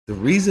The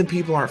reason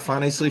people aren't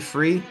financially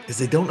free is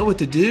they don't know what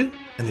to do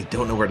and they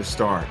don't know where to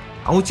start.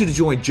 I want you to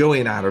join Joey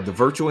and I at the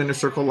Virtual Inner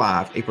Circle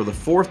Live, April the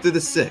 4th through the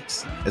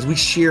 6th, as we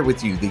share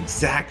with you the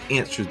exact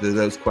answers to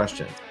those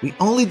questions. We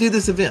only do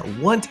this event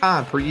one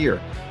time per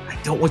year. I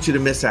don't want you to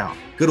miss out.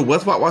 Go to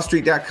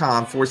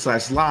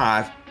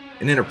wealthwatchwallstreet.com/live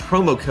and enter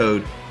promo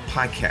code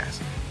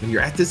podcast. When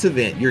you're at this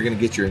event, you're going to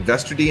get your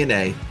investor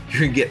DNA. You're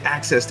going to get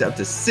access to up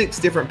to 6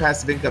 different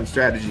passive income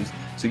strategies.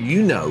 So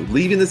you know,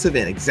 leaving this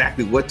event,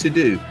 exactly what to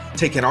do,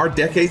 taking our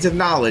decades of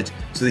knowledge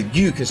so that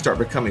you can start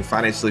becoming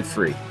financially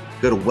free.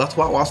 Go to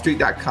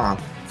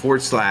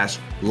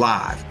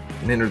wealthwatchwallstreet.com/live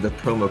and enter the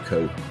promo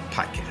code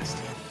podcast.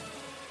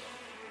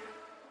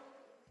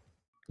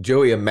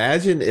 Joey,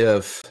 imagine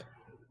if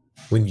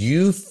when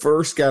you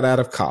first got out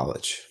of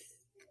college,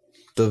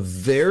 the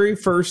very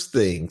first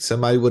thing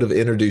somebody would have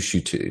introduced you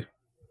to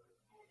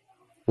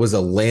was a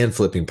land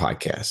flipping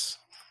podcast.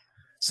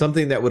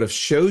 Something that would have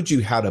showed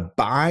you how to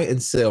buy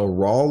and sell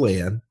raw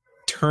land,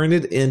 turn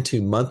it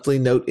into monthly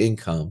note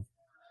income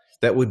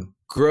that would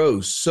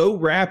grow so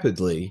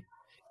rapidly,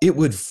 it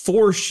would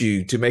force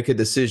you to make a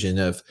decision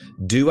of,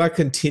 do I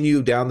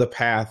continue down the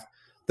path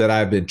that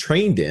I've been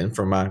trained in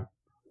from my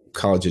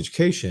college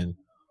education,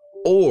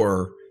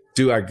 or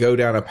do I go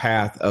down a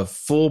path of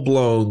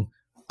full-blown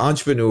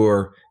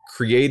entrepreneur,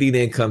 creating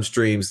income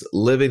streams,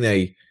 living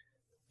a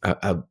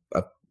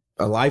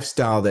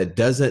lifestyle that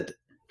doesn't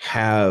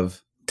have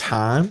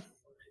time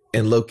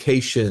and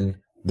location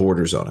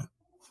borders on it?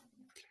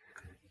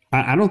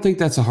 I don't think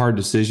that's a hard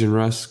decision,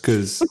 Russ,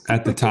 because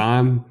at the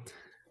time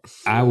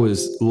I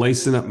was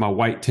lacing up my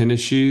white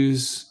tennis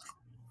shoes,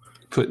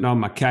 putting on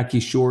my khaki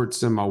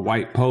shorts and my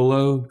white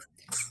polo,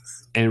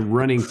 and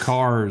running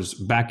cars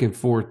back and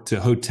forth to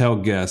hotel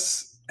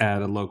guests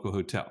at a local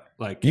hotel.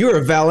 Like, you're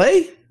a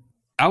valet?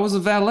 I was a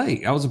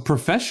valet. I was a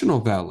professional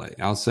valet.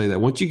 I'll say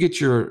that. Once you get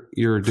your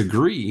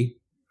degree,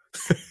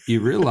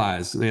 you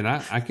realize, man,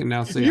 I can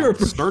now say you're a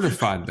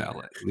certified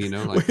valet. You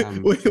know, like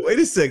wait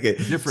a second.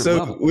 Different so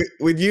level.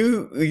 When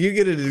you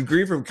get a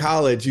degree from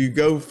college, you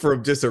go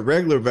from just a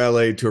regular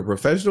valet to a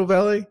professional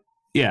valet?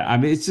 Yeah, I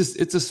mean, it's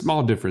a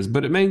small difference,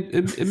 but it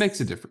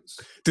makes a difference.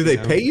 Do they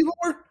pay you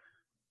more?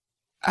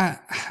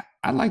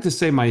 I'd like to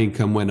say my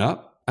income went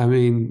up. I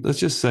mean, let's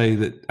just say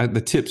that the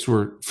tips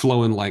were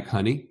flowing like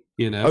honey.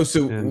 You know. Oh,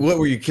 so what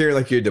were you carrying,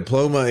 like your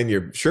diploma in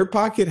your shirt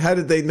pocket? How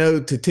did they know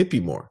to tip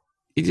you more?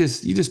 You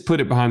just put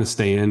it behind the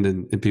stand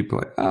and people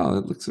are like, oh,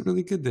 it looks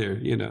really good there.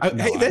 You know,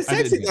 hey, that's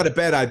actually not a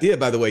bad idea,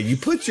 by the way. You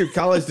put your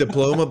college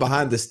diploma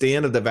behind the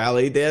stand of the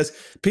valet desk.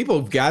 People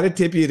have got to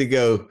tip you to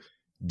go,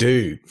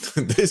 dude,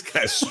 this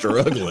guy's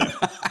struggling.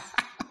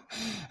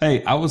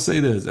 Hey, I will say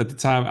this. At the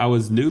time, I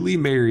was newly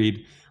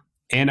married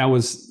and I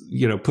was,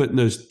 putting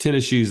those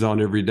tennis shoes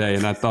on every day.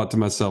 And I thought to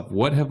myself,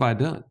 what have I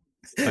done?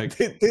 Like,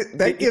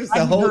 that gives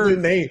a whole new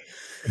name.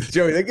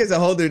 Joey, that gives a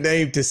whole new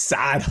name to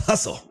side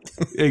hustle.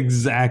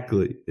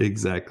 Exactly.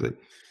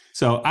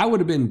 So I would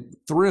have been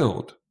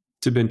thrilled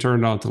to have been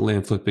turned on to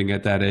land flipping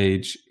at that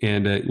age.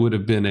 And it would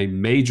have been a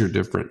major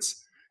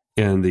difference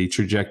in the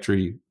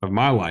trajectory of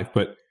my life.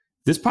 But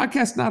this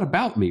podcast is not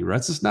about me,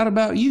 Russ. It's not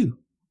about you.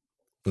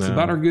 It's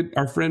about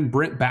our friend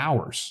Brent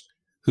Bowers,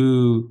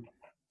 who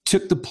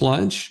took the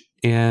plunge,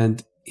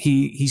 and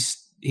he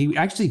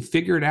actually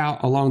figured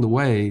out along the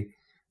way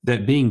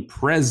that being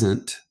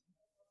present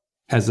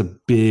has a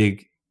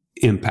big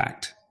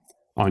impact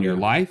on your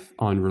life,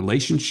 on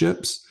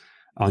relationships,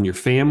 on your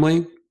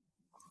family.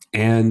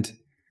 And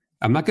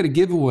I'm not going to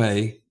give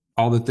away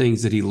all the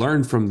things that he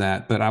learned from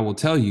that, but I will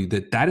tell you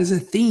that is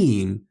a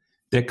theme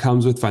that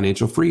comes with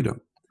financial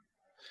freedom.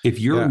 If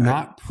you're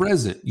not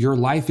present, your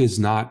life is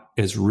not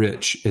as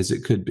rich as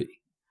it could be.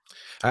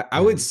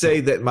 I would say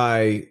that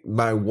my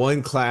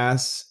one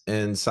class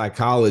in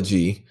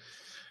psychology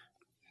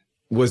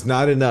was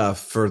not enough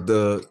for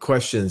the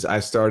questions I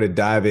started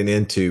diving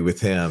into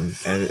with him.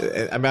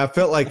 And I mean, I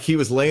felt like he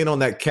was laying on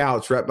that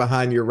couch right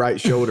behind your right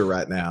shoulder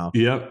right now.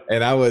 Yep.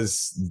 And I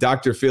was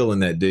Dr. Phil in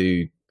that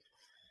dude.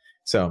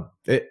 So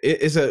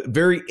it's a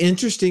very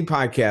interesting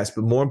podcast,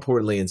 but more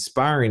importantly,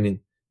 inspiring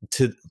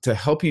to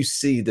help you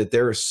see that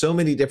there are so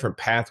many different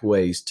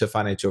pathways to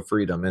financial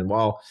freedom. And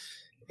while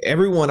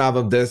every one of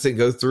them doesn't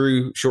go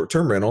through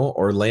short-term rental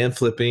or land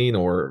flipping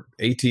or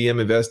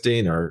ATM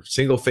investing or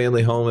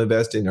single-family home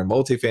investing or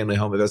multifamily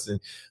home investing,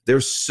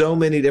 there's so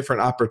many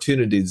different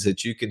opportunities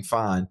that you can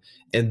find.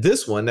 And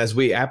this one, as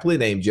we aptly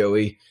named,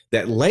 Joey,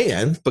 that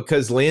land,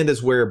 because land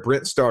is where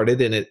Brent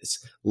started and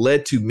it's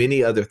led to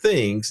many other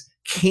things,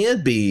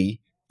 can be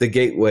the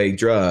gateway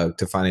drug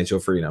to financial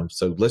freedom.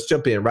 So let's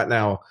jump in right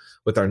now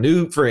with our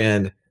new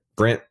friend,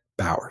 Brent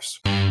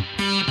Bowers.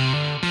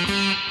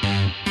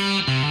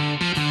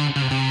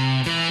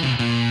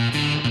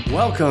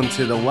 Welcome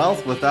to the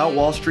Wealth Without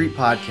Wall Street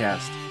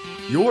podcast,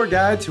 your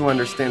guide to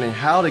understanding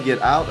how to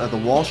get out of the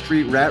Wall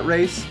Street rat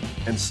race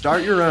and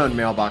start your own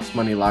mailbox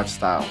money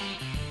lifestyle.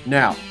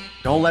 Now,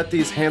 don't let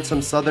these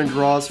handsome Southern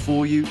draws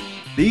fool you.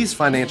 These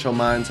financial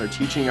minds are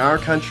teaching our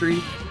country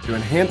to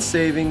enhance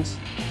savings,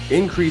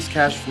 increase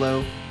cash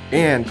flow,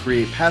 and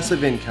create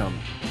passive income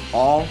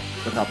all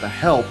without the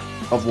help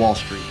of Wall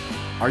Street.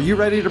 Are you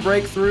ready to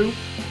break through?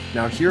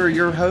 Now here are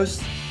your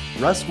hosts,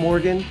 Russ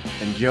Morgan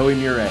and Joey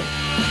Murray.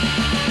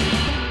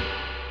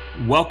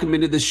 Welcome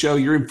into the show.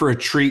 You're in for a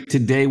treat.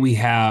 Today we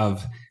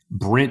have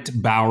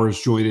Brent Bowers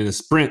joining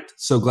us. Brent,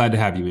 so glad to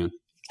have you, man.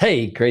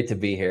 Hey, great to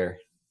be here.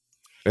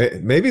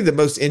 Maybe the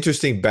most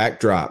interesting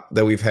backdrop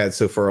that we've had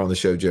so far on the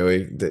show,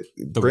 Joey. That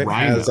Brent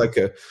rhino. has like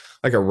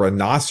a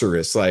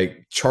rhinoceros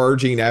like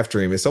charging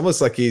after him. It's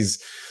almost like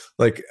he's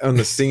like on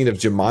the scene of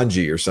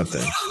Jumanji or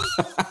something.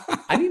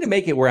 I need to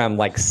make it where I'm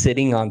like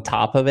sitting on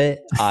top of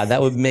it.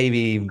 That would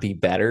maybe be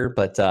better,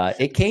 but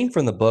it came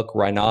from the book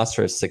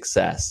Rhinoceros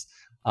Success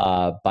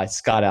by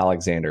Scott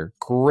Alexander.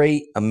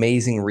 Great,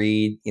 amazing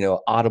read,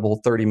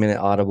 Audible, 30-minute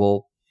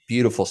Audible,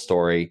 beautiful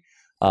story.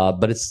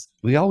 But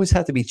we always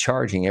have to be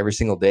charging every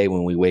single day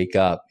when we wake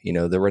up.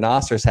 The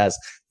rhinoceros has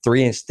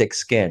 3-inch thick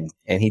skin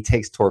and he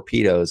takes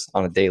torpedoes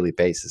on a daily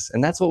basis.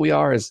 And that's what we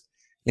are as,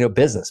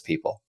 business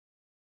people.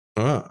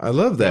 Oh, I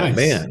love that,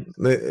 man.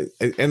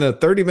 And a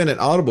 30-minute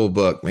Audible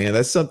book, man,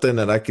 that's something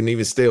that I can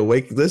even stay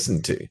awake and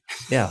listen to.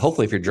 Yeah,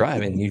 hopefully if you're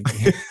driving, you.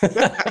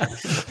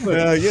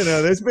 Well,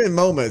 there's been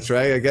moments,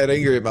 right? I got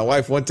angry at my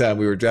wife one time.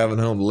 We were driving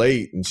home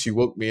late and she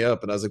woke me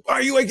up and I was like, why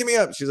are you waking me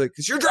up? She's like,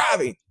 because you're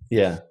driving.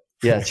 Yeah,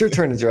 it's your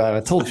turn to drive. I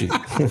told you.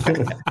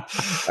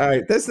 All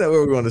right, that's not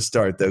where we want to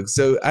start, though.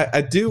 So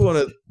I do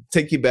want to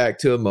take you back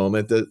to a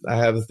moment that I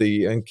have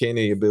the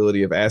uncanny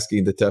ability of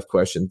asking the tough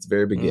questions at the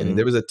very beginning. Mm-hmm.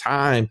 There was a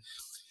time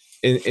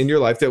in your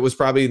life that was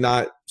probably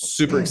not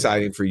super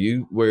exciting for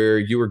you, where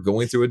you were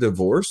going through a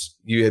divorce.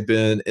 You had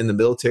been in the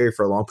military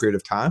for a long period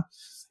of time,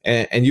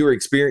 and you were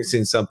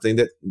experiencing something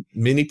that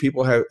many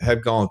people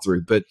have gone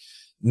through, but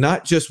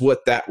not just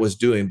what that was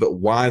doing, but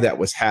why that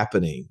was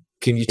happening.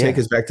 Can you take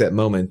us back to that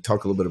moment and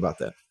talk a little bit about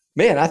that?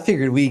 Man, I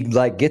figured we'd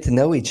get to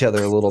know each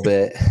other a little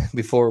bit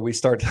before we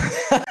start.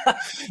 Hey,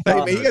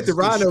 man, you got the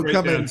rhino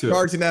coming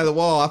charging out of the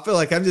wall. I feel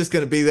like I'm just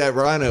going to be that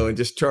rhino and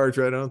just charge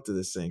right onto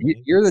this thing.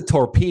 You're the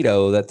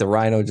torpedo that the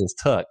rhino just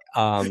took.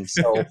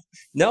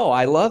 No,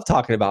 I love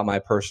talking about my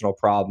personal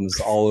problems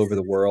all over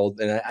the world.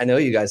 And I know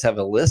you guys have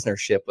a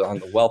listenership on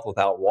the Wealth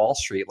Without Wall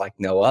Street like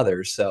no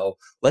other. So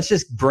let's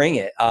just bring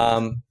it.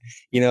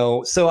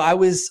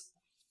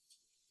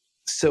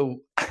 So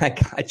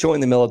I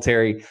joined the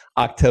military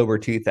October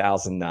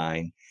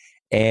 2009,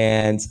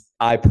 and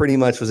I pretty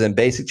much was in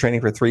basic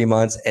training for 3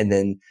 months and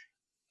then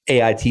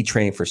AIT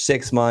training for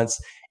 6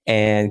 months,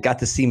 and got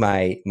to see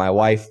my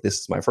wife. This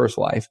is my first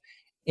wife,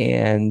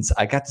 and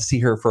I got to see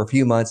her for a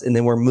few months, and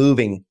then we're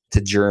moving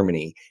to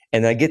Germany.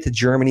 And I get to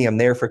Germany, I'm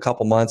there for a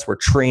couple months, we're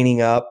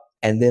training up,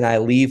 and then I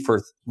leave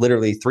for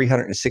literally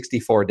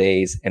 364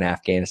 days in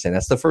Afghanistan.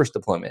 That's the first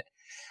deployment.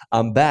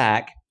 I'm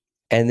back.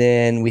 And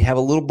then we have a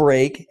little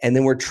break, and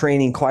then we're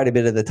training quite a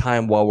bit of the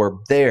time while we're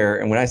there.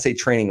 And when I say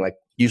training, like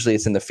usually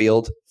it's in the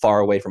field, far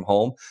away from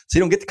home. So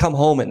you don't get to come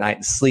home at night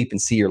and sleep and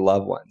see your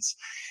loved ones.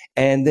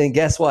 And then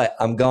guess what?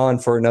 I'm gone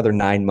for another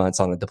 9 months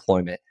on a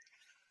deployment.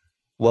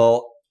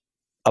 Well,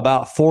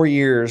 about 4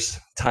 years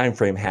time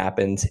frame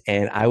happened,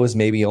 and I was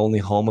maybe only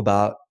home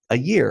about a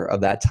year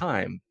of that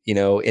time,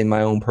 in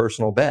my own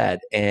personal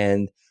bed.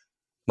 And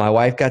my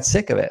wife got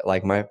sick of it,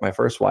 like my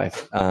first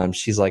wife.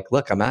 She's like,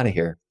 look, I'm out of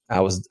here. I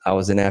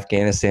was in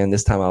Afghanistan.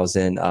 This time I was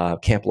in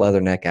Camp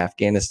Leatherneck,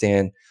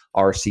 Afghanistan,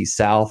 RC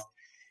South,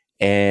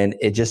 and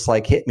it just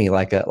hit me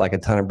like a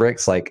ton of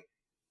bricks. Like,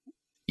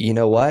 you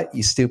know what,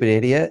 you stupid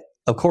idiot?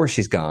 Of course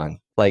she's gone.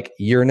 Like,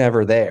 you're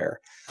never there.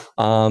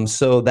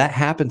 So that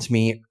happened to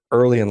me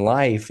early in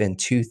life in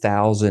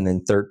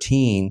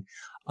 2013,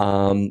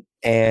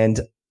 and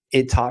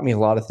it taught me a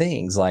lot of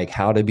things, like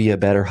how to be a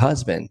better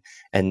husband,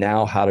 and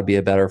now how to be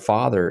a better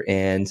father.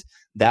 And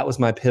that was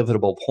my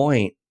pivotal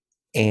point.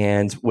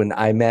 And when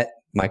I met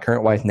my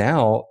current wife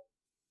now,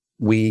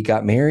 we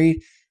got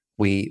married,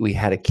 we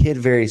had a kid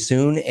very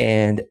soon,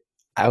 and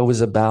I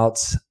was about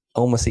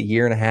almost a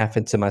year and a half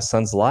into my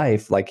son's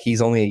life. Like, he's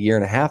only a year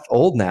and a half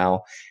old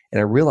now, and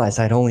I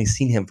realized I'd only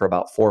seen him for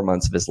about 4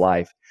 months of his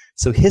life.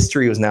 So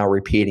history was now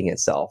repeating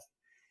itself.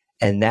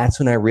 And that's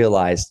when I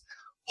realized,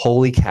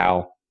 holy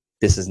cow,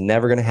 this is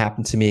never going to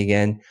happen to me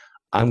again.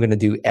 I'm going to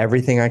do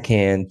everything I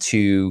can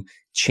to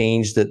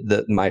change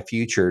my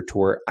future to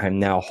where I'm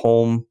now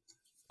home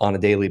on a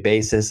daily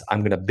basis. I'm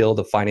going to build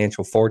a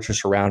financial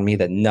fortress around me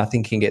that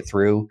nothing can get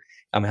through.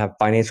 I'm going to have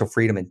financial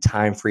freedom and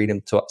time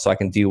freedom so I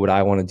can do what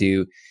I want to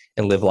do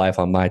and live life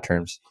on my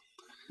terms.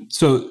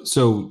 So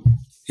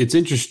it's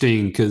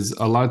interesting because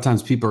a lot of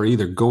times people are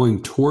either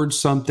going towards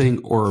something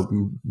or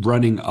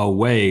running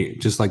away,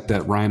 just like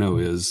that rhino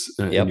is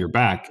in your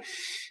back.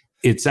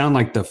 It sounded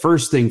like the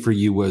first thing for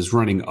you was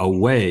running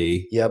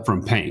away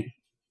from pain.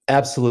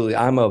 Absolutely.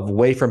 I'm a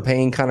away from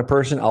pain kind of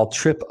person. I'll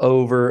trip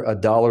over a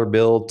dollar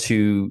bill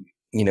to,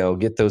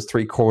 get those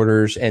 3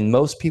 quarters. And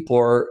most people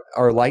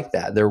are like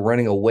that. They're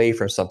running away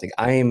from something.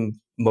 I am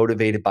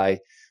motivated by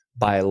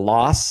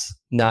loss,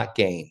 not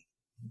gain.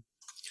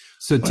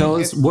 So tell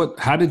us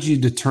how did you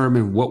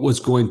determine what was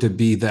going to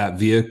be that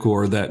vehicle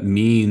or that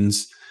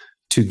means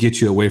to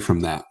get you away from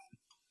that?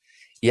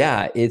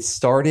 Yeah, it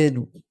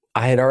started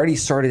I had already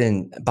started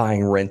in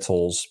buying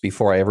rentals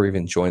before I ever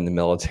even joined the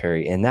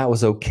military, and that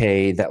was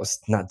okay. That was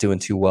not doing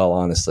too well,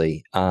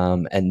 honestly.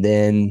 And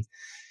then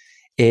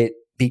it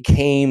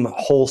became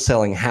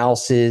wholesaling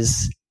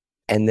houses.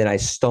 And then I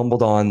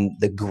stumbled on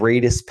the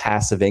greatest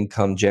passive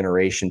income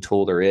generation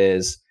tool there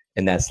is,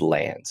 and that's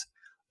land.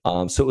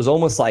 So it was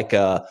almost like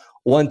a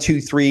 1,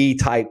 2, 3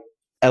 type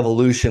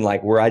evolution,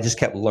 like where I just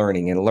kept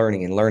learning and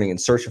learning and learning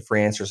and searching for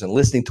answers and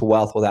listening to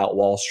Wealth Without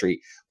Wall Street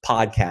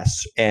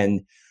podcasts.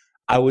 And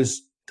I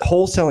was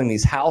wholesaling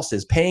these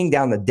houses, paying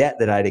down the debt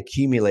that I'd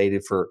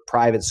accumulated for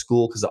private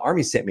school, because the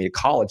Army sent me to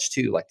college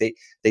too. Like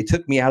they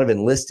took me out of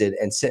enlisted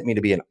and sent me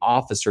to be an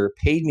officer,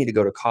 paid me to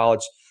go to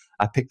college.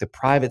 I picked a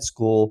private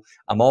school.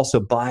 I'm also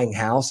buying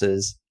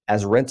houses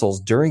as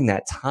rentals during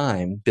that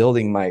time,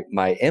 building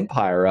my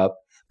empire up.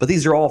 But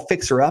these are all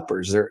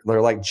fixer-uppers. They're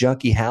like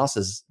junky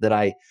houses that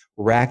I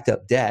racked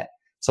up debt.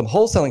 So I'm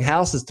wholesaling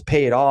houses to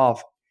pay it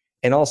off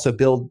and also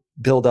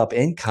build up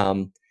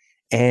income.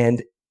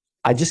 And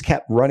I just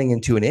kept running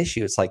into an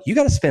issue. It's like, you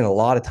got to spend a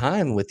lot of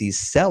time with these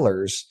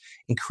sellers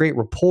and create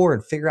rapport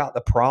and figure out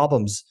the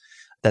problems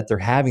that they're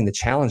having, the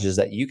challenges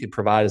that you could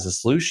provide as a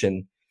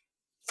solution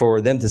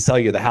for them to sell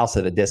you the house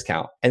at a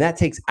discount. And that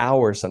takes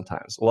hours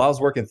sometimes. Well, I was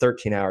working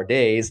 13-hour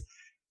days,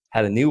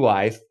 had a new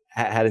wife,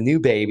 had a new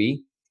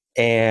baby,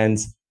 and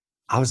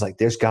I was like,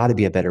 there's got to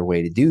be a better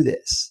way to do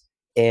this.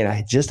 And I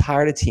had just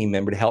hired a team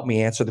member to help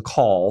me answer the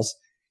calls,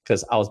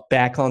 because I was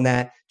back on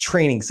that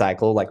training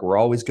cycle. Like, we're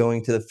always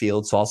going to the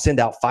field. So I'll send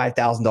out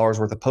 $5,000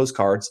 worth of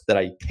postcards that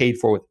I paid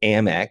for with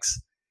Amex.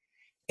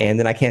 And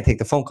then I can't take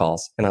the phone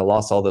calls, and I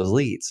lost all those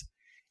leads.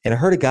 And I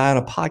heard a guy on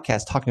a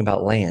podcast talking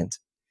about land.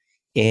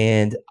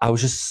 And I was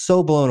just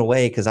so blown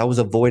away because I was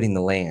avoiding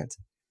the land.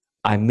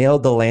 I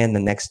mailed the land the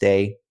next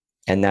day,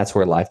 and that's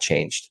where life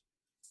changed.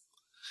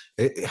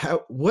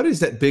 What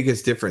is that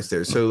biggest difference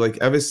there? So, like,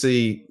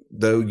 obviously,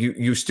 though,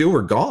 you still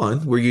were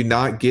gone. Were you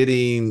not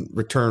getting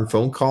return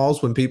phone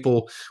calls when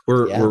people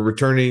were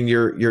returning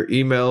your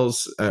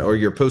emails or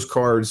your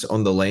postcards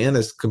on the land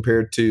as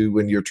compared to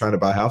when you're trying to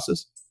buy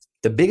houses?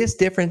 The biggest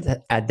difference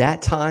at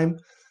that time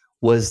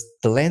was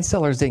the land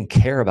sellers didn't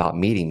care about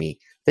meeting me.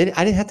 I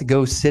didn't have to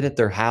go sit at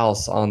their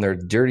house on their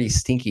dirty,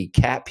 stinky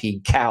cat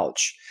pee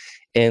couch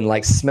and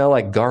like smell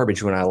like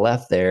garbage when I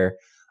left there.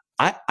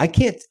 I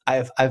can't.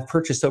 I've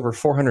purchased over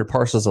 400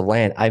 parcels of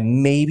land. I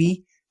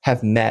maybe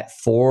have met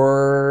that's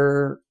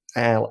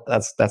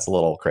a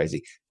little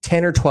crazy,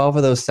 10 or 12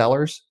 of those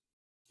sellers.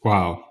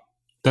 Wow.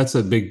 That's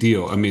a big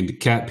deal. I mean, the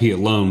cat pee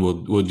alone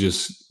will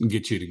just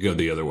get you to go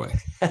the other way.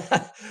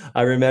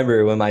 I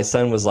remember when my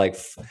son was like,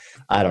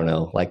 I don't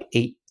know, like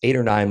 8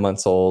 or 9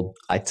 months old,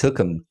 I took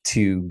him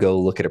to go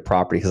look at a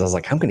property because I was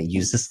like, I'm going to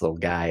use this little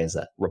guy as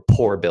a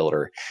rapport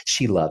builder.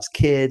 She loves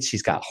kids.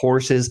 She's got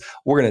horses.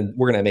 We're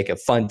going to make a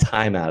fun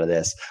time out of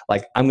this.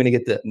 Like, I'm going to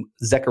get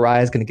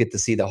Zechariah is going to get to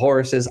see the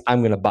horses.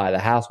 I'm going to buy the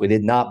house. We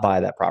did not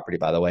buy that property,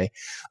 by the way,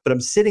 but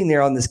I'm sitting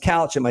there on this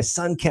couch and my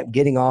son kept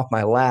getting off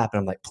my lap and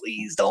I'm like,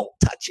 please don't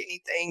touch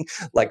anything.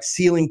 Like,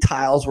 ceiling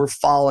tiles were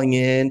falling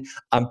in.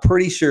 I'm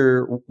pretty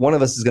sure one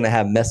of us is going to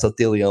have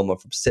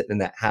mesothelioma from sitting in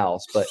that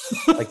house, but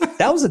like,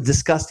 that was a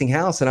disgusting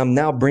house, and I'm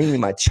now bringing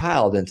my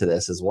child into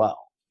this as well.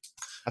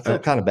 I feel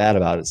kind of bad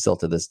about it still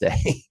to this day.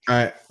 All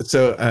right,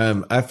 so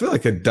I feel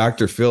like a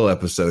Dr. Phil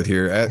episode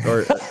here,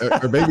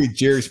 or maybe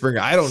Jerry Springer.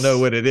 I don't know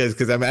what it is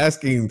because I'm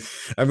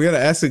going to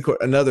ask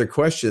another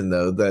question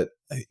though that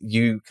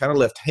you kind of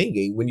left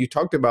hanging when you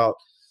talked about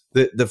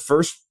the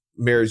first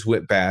marriage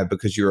went bad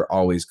because you were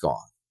always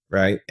gone,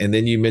 right? And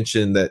then you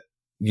mentioned that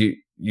you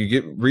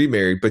get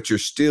remarried, but you're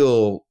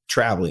still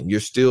traveling. You're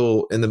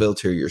still in the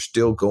military. You're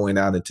still going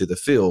out into the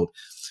field,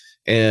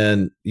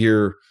 and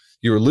you're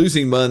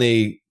losing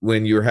money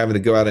when you're having to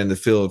go out in the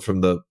field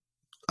from the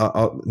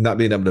not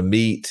being able to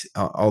meet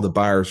all the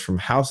buyers from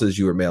houses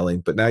you were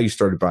mailing. But now you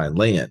started buying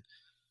land.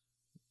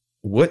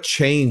 What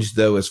changed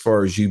though, as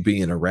far as you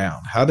being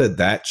around? How did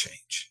that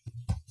change?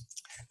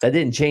 That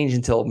didn't change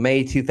until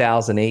May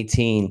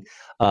 2018,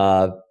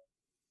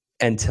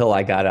 until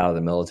I got out of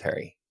the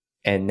military.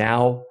 And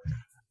now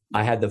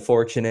I had the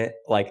fortunate,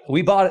 like,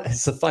 we bought it.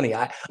 It's so funny.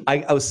 I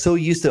was so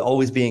used to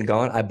always being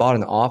gone. I bought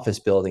an office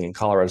building in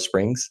Colorado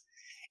Springs,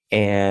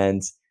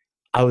 and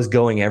I was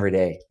going every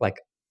day. Like,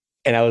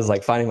 and I was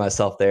like finding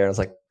myself there. I was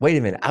like, wait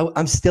a minute,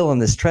 I'm still on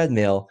this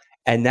treadmill.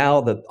 And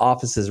now the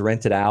office is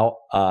rented out.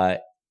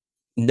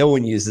 No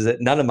one uses it.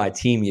 None of my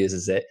team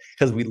uses it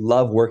because we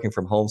love working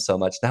from home so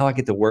much. Now I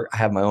get to work. I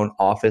have my own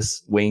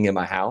office wing in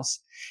my house,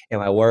 and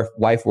my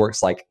wife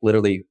works like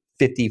literally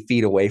 50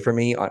 feet away from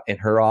me in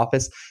her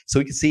office. So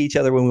we can see each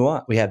other when we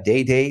want. We have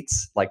day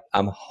dates. Like,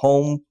 I'm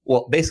home.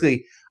 Well,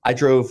 basically I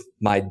drove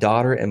my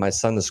daughter and my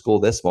son to school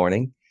this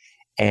morning,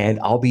 and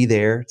I'll be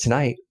there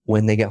tonight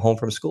when they get home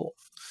from school.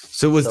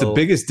 So the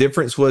biggest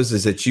difference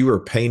is that you were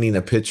painting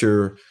a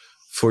picture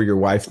for your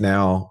wife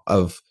now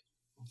of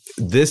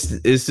this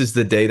is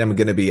the date I'm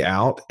going to be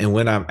out. And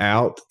when I'm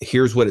out,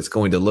 here's what it's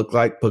going to look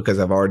like because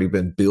I've already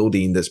been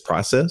building this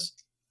process.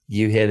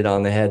 You hit it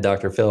on the head,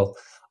 Dr. Phil.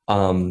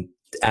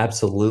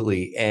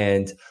 Absolutely.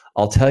 And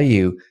I'll tell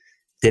you,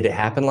 Did it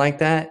happen like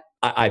that?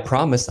 I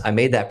promised. I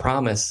made that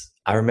promise.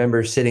 I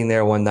remember sitting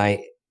there one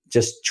night,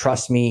 just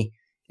trust me,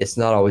 it's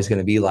not always going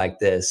to be like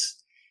this.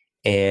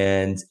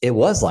 And it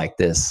was like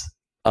this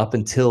up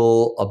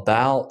until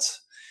about,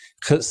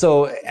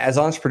 so as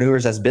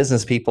entrepreneurs, as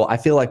business people, I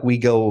feel like we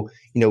go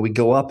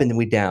up and then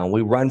we down.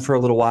 We run for a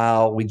little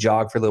while, we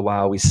jog for a little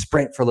while, we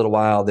sprint for a little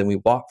while, then we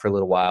walk for a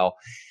little while.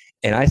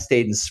 And I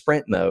stayed in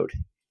sprint mode.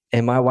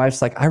 And my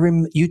wife's like,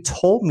 you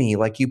told me,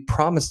 like you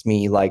promised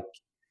me, like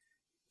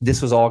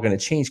this was all going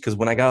to change. Because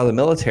when I got out of the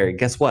military,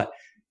 guess what?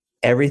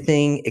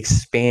 Everything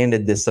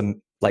expanded this,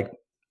 like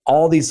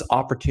all these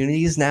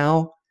opportunities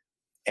now,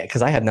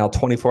 because I have now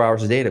 24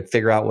 hours a day to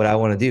figure out what I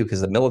want to do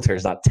because the military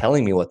is not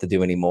telling me what to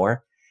do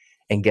anymore.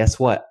 And guess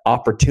what?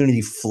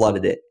 Opportunity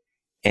flooded it.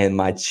 And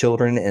my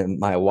children and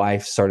my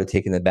wife started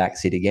taking the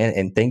backseat again.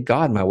 And thank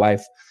God my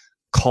wife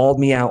called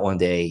me out one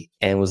day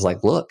and was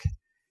like, look,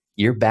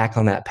 you're back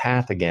on that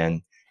path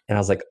again. And I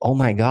was like, oh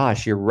my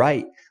gosh, you're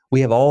right.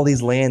 We have all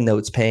these land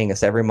notes paying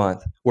us every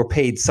month. We're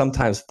paid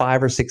sometimes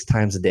 5 or 6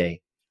 times a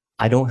day.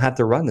 I don't have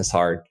to run this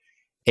hard.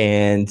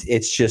 And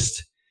it's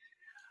just,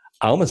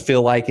 I almost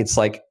feel like it's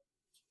like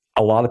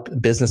a lot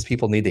of business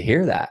people need to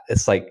hear that.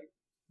 It's like,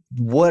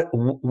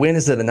 when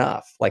is it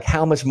enough? Like,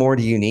 how much more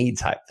do you need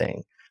type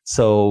thing?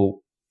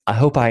 So I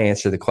hope I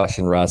answered the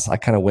question, Russ. I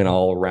kind of went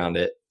all around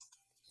it.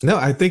 No,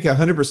 I think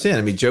 100%.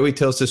 I mean, Joey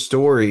tells this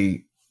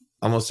story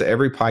almost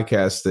every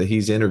podcast that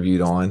he's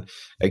interviewed on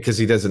because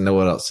he doesn't know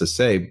what else to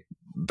say.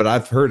 But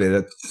I've heard it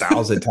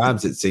 1,000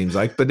 times, it seems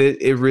like. But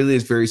it really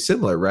is very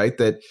similar, right?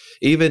 That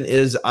even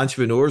as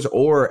entrepreneurs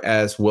or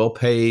as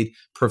well-paid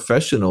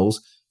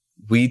professionals,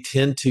 we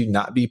tend to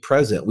not be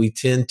present. We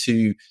tend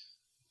to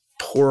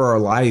pour our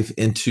life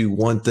into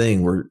one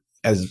thing.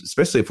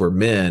 Especially if we're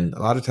men,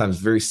 a lot of times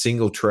very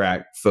single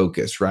track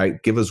focus,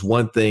 right? Give us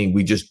one thing,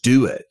 we just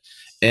do it.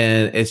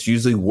 And it's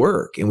usually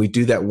work. And we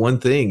do that one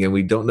thing and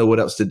we don't know what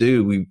else to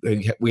do.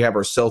 We have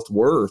our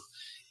self-worth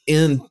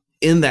in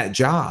that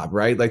job,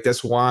 right? Like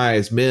that's why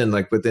as men,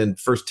 like within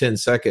first 10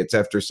 seconds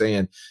after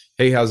saying,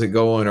 hey, how's it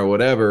going? Or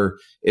whatever,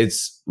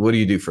 it's what do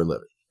you do for a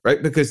living?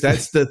 Right? Because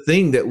that's the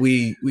thing that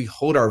we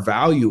hold our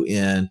value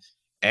in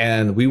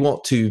and we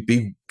want to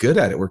be good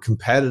at it. We're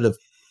competitive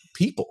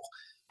people.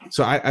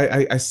 So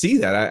I see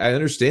that. I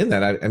understand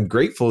that. I'm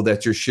grateful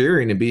that you're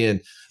sharing and being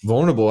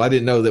vulnerable. I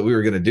didn't know that we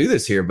were going to do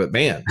this here, but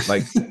man,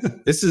 like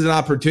this is an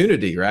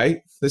opportunity,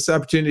 right? This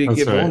opportunity to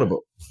get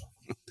vulnerable.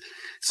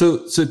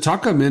 So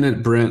talk a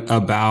minute, Brent,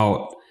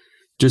 about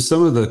just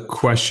some of the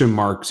question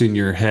marks in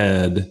your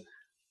head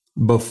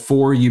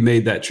before you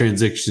made that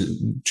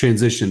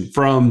transition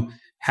from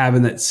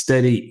having that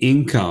steady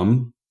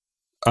income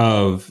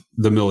of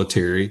the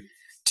military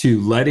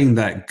to letting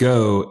that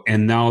go.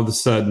 And now all of a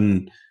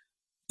sudden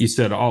you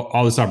said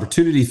all this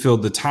opportunity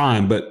filled the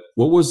time, but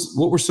what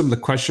were some of the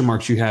question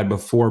marks you had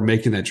before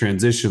making that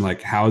transition?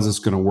 Like, how is this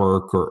going to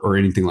work or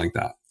anything like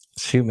that?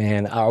 Shoot,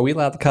 man, are we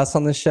allowed to cuss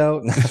on this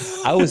show?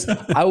 I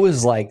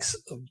was like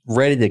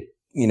ready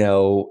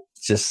to,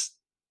 just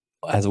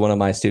as one of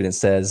my students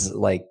says,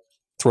 like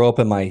throw up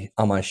on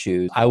my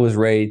shoes. I was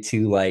ready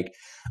to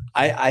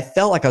I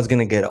felt like I was going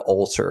to get an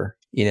ulcer,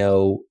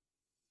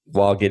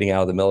 while getting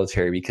out of the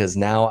military, because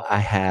now I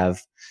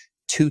have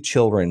 2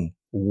 children,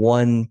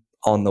 one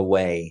on the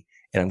way,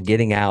 and I'm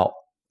getting out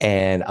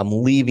and I'm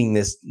leaving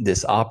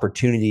this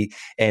opportunity.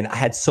 And I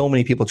had so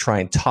many people try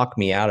and talk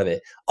me out of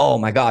it. Oh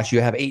my gosh, you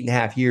have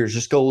 8.5 years,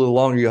 just go a little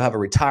longer. You'll have a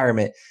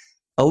retirement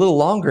a little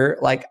longer.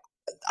 Like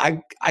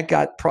I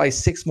got probably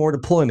 6 more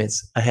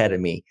deployments ahead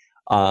of me,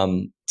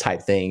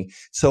 type thing.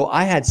 So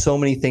I had so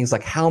many things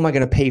like, how am I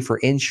going to pay for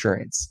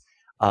insurance?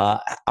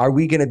 Are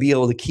we going to be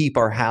able to keep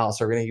our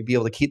house? Are we going to be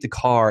able to keep the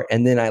car?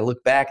 And then I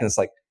look back and it's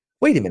like,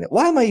 wait a minute,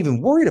 why am I even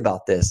worried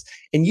about this?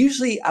 And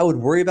usually I would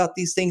worry about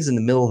these things in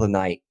the middle of the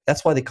night.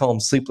 That's why they call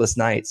them sleepless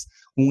nights.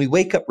 When we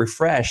wake up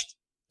refreshed,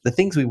 the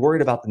things we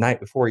worried about the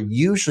night before are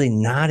usually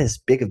not as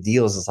big of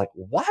deals. It's like,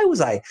 why was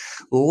I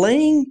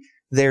laying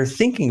there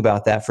thinking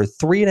about that for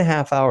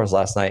 3.5 hours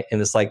last night? And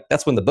it's like,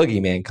 that's when the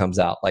boogeyman comes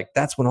out. Like,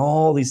 that's when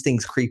all these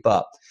things creep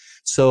up.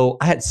 So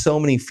I had so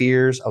many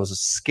fears. I was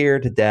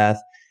scared to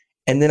death.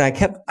 And then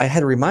I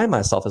had to remind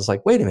myself, it's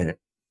like, wait a minute.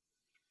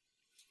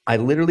 I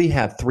literally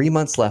have 3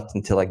 months left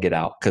until I get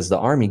out because the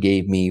Army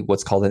gave me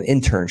what's called an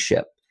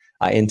internship.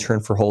 I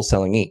interned for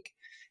Wholesaling Inc.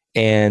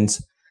 And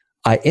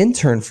I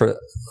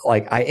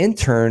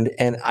interned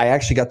and I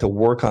actually got to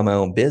work on my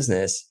own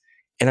business.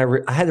 And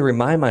I had to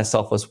remind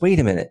myself wait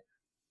a minute,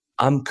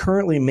 I'm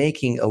currently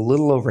making a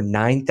little over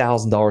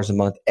 $9,000 a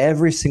month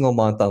every single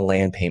month on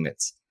land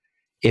payments.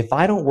 If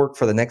I don't work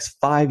for the next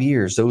 5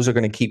 years, those are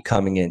going to keep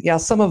coming in. Yeah,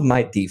 some of them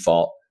might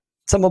default.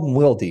 Some of them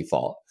will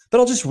default, but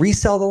I'll just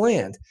resell the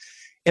land.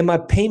 And my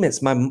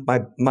payments,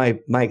 my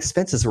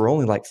expenses were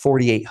only like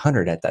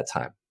 $4,800 at that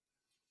time.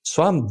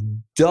 So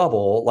I'm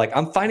double, like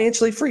I'm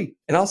financially free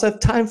and I also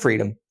have time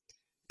freedom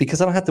because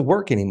I don't have to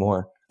work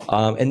anymore.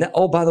 And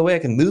by the way, I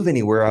can move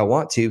anywhere I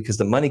want to because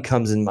the money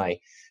comes in my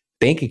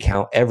bank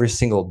account every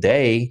single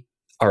day.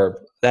 Or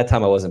that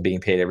time I wasn't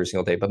being paid every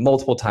single day, but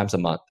multiple times a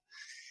month.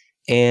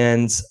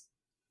 And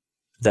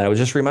that I would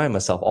just remind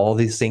myself all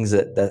these things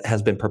that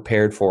has been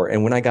prepared for.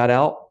 And when I got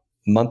out,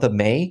 month of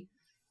May,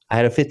 I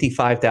had a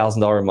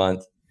 $55,000 a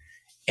month.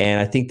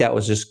 And I think that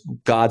was just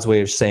God's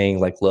way of saying,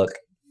 like, look,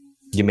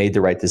 you made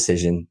the right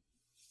decision.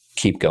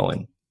 Keep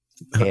going.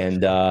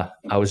 And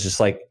I was just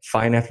like,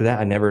 fine. After that,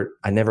 I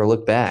never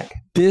looked back.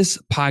 This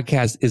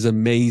podcast is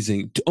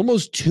amazing,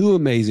 almost too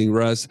amazing,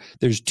 Russ.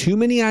 There's too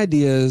many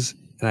ideas,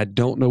 and I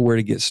don't know where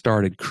to get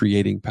started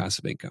creating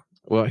passive income.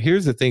 Well,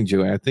 here's the thing,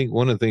 Joey. I think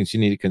one of the things you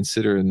need to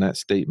consider in that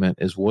statement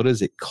is, what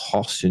is it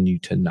costing you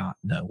to not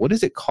know? What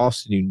is it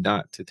costing you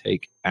not to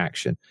take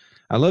action?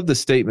 I love the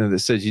statement that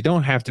says you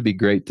don't have to be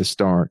great to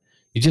start.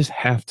 You just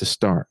have to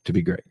start to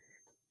be great.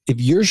 If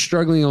you're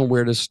struggling on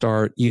where to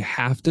start, you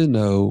have to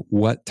know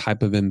what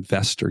type of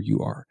investor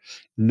you are.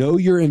 Know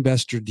your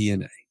investor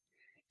DNA.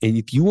 And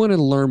if you want to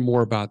learn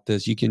more about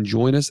this, you can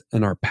join us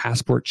in our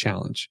Passport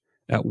Challenge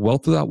at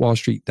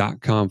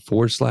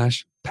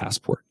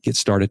wealthwithoutwallstreet.com/passport. Get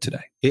started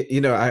today.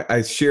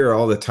 I share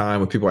all the time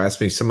when people ask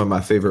me some of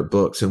my favorite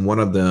books, and one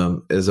of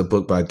them is a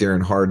book by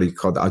Darren Hardy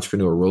called The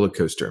Entrepreneur Roller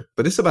Coaster.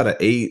 But it's about an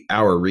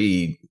 8-hour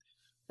read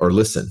or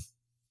listen.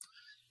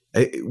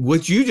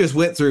 What you just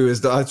went through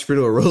is the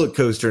Entrepreneur Roller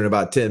Coaster in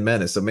about 10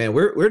 minutes. So, man,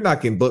 we're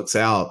knocking books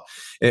out,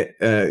 in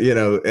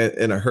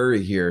a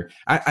hurry here.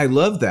 I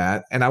love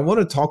that. And I want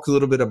to talk a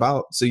little bit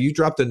about, so you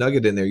dropped a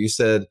nugget in there. You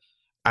said,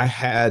 I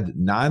had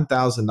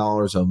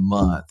 $9,000 a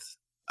month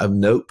of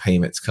note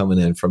payments coming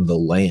in from the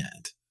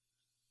land.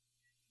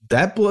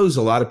 That blows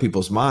a lot of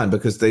people's mind,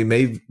 because they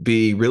may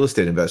be real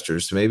estate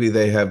investors. Maybe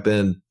they have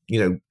been,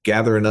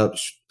 gathering up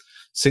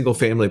single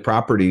family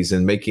properties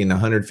and making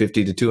 $150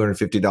 to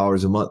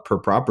 $250 a month per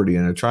property.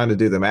 And they're trying to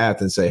do the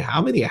math and say,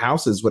 how many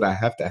houses would I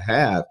have to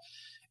have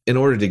in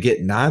order to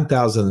get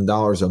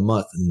 $9,000 a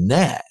month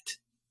net?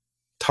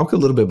 Talk a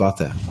little bit about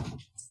that.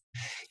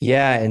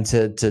 Yeah. And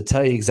to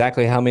tell you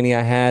exactly how many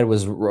I had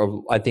was,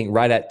 I think,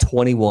 right at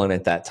 21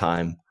 at that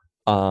time,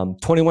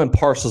 21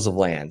 parcels of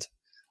land.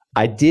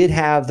 I did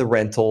have the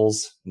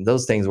rentals.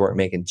 Those things weren't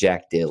making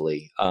jack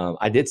diddly.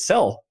 I did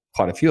sell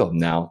quite a few of them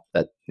now,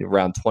 that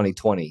around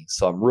 2020.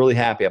 So I'm really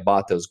happy I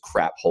bought those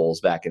crap holes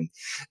back in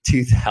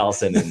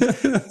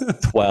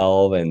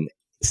 2012 and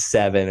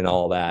 7 and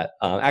all that.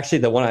 Actually,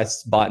 the one I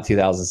bought in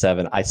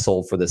 2007, I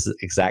sold for this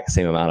exact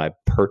same amount I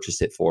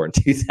purchased it for in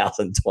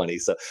 2020.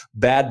 So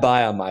bad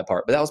buy on my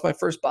part, but that was my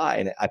first buy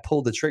and I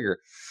pulled the trigger.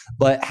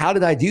 But how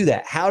did I do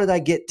that? How did I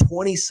get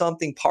 20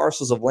 something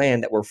parcels of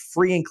land that were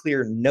free and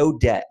clear, no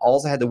debt?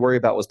 All I had to worry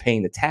about was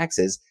paying the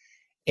taxes.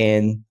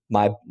 And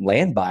my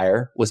land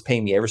buyer was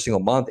paying me every single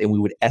month, and we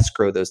would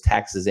escrow those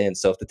taxes in.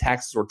 So if the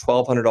taxes were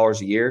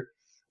 $1,200 a year,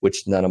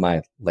 which none of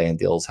my land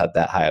deals had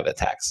that high of a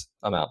tax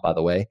amount, by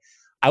the way,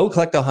 I would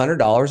collect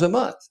 $100 a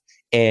month,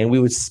 and we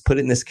would put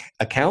it in this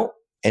account,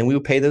 and we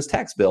would pay those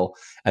tax bill.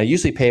 I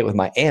usually pay it with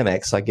my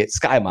Amex, so I get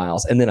Sky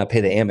Miles, and then I pay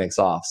the Amex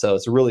off. So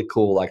it's a really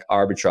cool, like,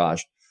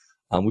 arbitrage.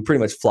 We pretty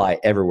much fly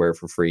everywhere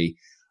for free,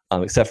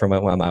 except for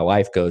when my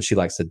wife goes. She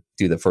likes to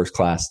do the first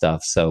class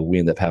stuff, so we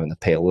end up having to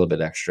pay a little bit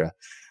extra.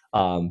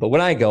 But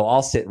when I go,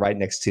 I'll sit right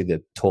next to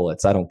the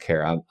toilets. I don't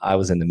care. I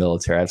was in the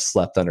military. I've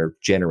slept under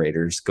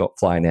generators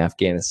flying to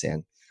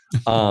Afghanistan.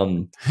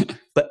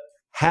 But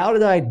how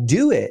did I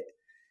do it?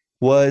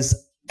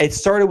 It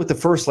started with the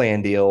first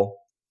land deal.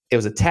 It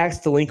was a tax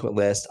delinquent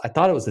list. I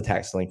thought it was the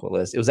tax delinquent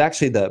list. It was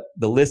actually the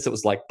list that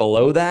was like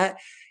below that.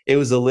 It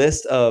was a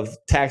list of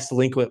tax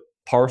delinquent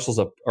parcels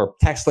or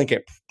tax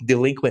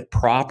delinquent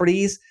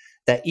properties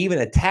that even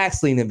a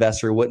tax lien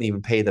investor wouldn't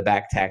even pay the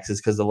back taxes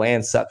because the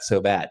land sucked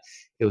so bad.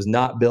 It was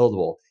not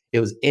buildable. It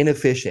was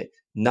inefficient,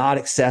 not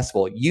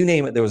accessible. You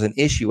name it, there was an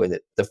issue with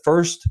it. The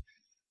first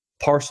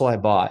parcel I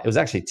bought, it was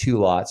actually 2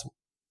 lots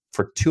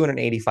for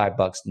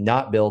 $285,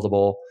 not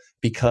buildable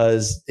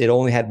because it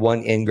only had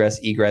one egress,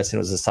 and it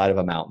was the side of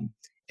a mountain.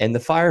 And the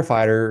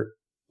firefighters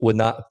would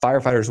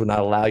not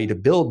allow you to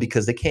build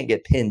because they can't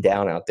get pinned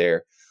down out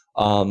there.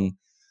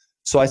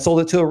 So I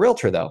sold it to a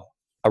realtor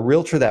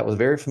that was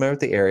very familiar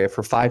with the area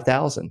for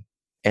 $5,000,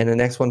 and the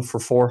next one for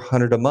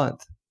 $400 a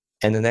month.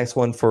 And the next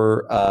one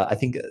for, I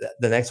think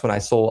the next one I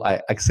sold,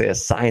 I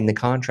signed the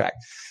contract.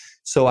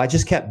 So I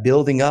just kept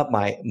building up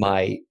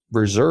my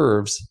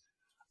reserves.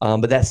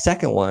 But that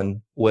second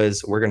one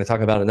was, we're going to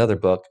talk about another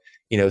book.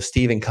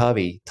 Stephen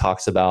Covey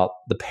talks about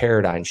the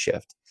paradigm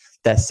shift.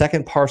 That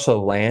second parcel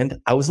of land,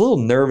 I was a little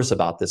nervous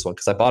about this one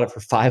because I bought it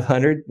for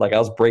 $500. Like, I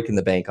was breaking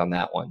the bank on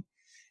that one.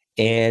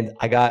 And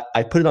I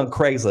put it on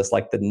Craigslist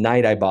like the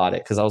night I bought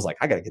it because I was like,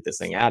 I got to get this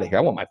thing out of here.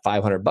 I want my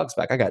 $500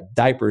 back. I got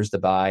diapers to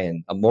buy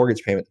and a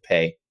mortgage payment to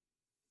pay.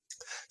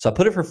 So I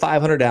put it for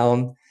 $500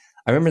 down.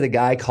 I remember the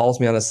guy calls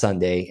me on a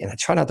Sunday, and I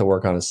try not to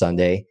work on a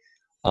Sunday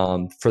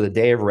for the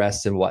day of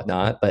rest and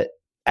whatnot. But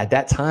at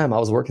that time, I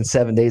was working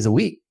 7 days a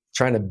week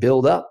trying to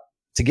build up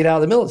to get out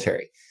of the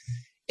military.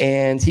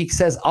 And he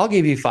says, I'll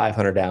give you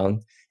 $500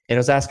 down. And I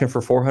was asking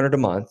for $400 a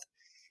month.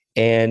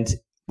 And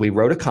we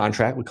wrote a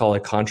contract. We call it a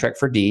contract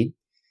for deed.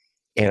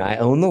 And I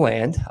own the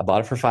land. I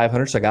bought it for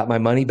 $500. So I got my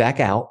money back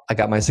out. I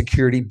got my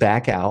security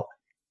back out.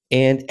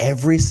 And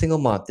every single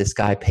month, this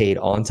guy paid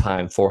on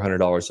time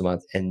 $400 a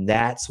month. And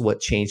that's what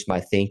changed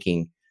my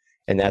thinking.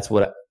 And that's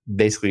what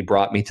basically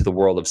brought me to the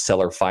world of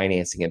seller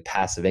financing and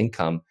passive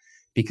income,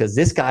 because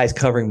this guy is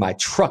covering my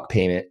truck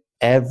payment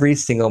every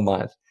single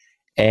month.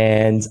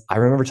 And I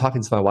remember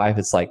talking to my wife,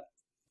 it's like,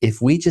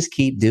 if we just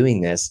keep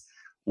doing this,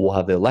 we'll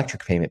have the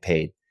electric payment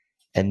paid,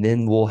 and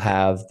then we'll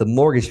have the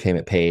mortgage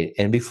payment paid.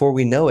 And before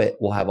we know it,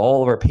 we'll have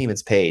all of our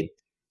payments paid.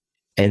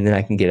 And then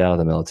I can get out of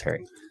the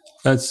military.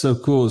 That's so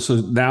cool. So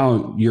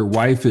now your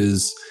wife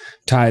is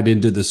tied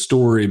into the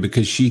story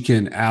because she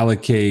can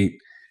allocate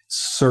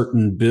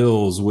certain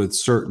bills with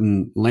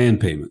certain land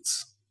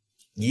payments.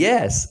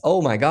 Yes.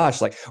 Oh my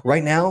gosh. Like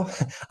right now,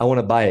 I want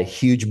to buy a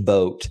huge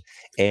boat,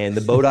 and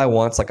the boat I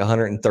want's like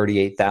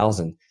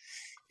 $138,000.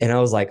 And I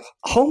was like,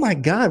 oh my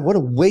God, what a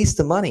waste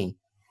of money.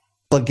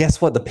 But guess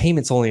what? The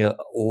payment's only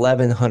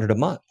 $1,100 a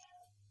month.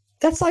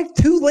 That's like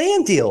 2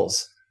 land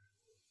deals.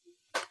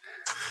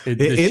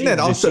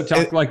 Does she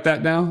talk like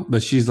that now?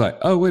 But she's like,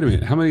 oh, wait a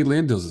minute. How many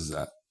land deals is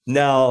that?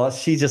 No,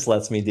 she just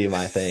lets me do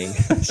my thing.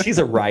 She's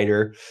a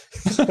writer.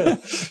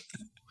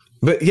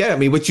 But yeah, I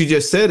mean, what you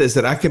just said is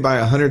that I could buy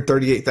a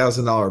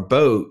 $138,000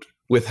 boat.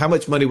 With how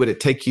much money would it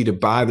take you to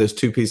buy those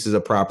 2 pieces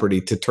of property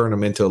to turn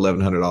them into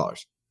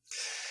 $1,100?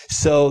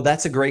 So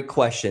that's a great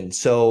question.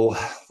 So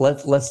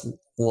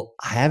well,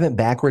 I haven't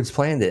backwards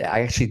planned it.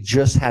 I actually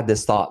just had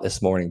this thought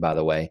this morning, by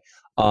the way.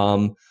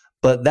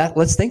 But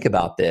let's think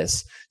about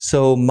this.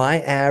 So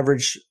my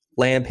average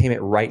land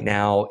payment right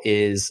now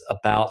is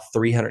about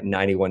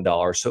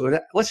 $391. So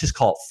let's just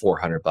call it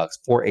 $400,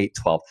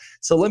 $4,812.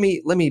 So let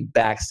me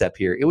backstep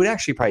here. It would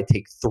actually probably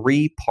take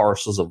 3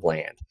 parcels of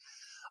land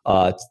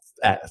at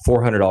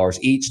 $400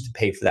 each to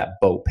pay for that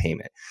boat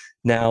payment.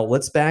 Now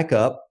let's back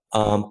up.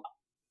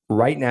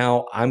 Right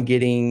now I'm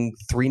getting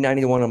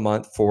 $391 a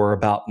month for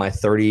about my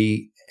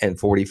 $30,000 and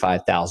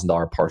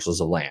 $45,000 parcels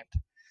of land.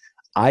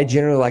 I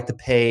generally like to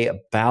pay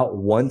about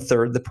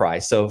 1/3 the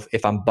price. So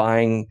if I'm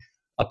buying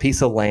a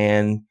piece of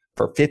land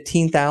for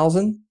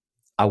 $15,000,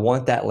 I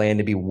want that land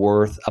to be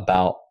worth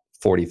about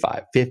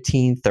 45,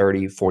 15,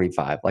 30,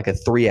 45, like a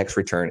 3x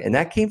return. And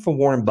that came from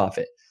Warren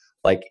Buffett.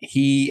 Like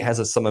he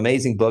has some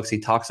amazing books. He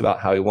talks about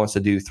how he wants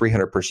to do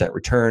 300%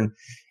 return.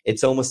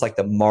 It's almost like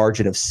the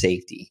margin of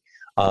safety.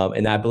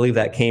 And I believe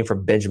that came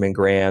from Benjamin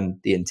Graham,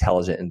 the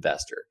intelligent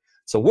investor.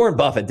 So Warren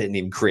Buffett didn't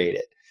even create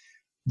it.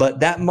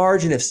 But that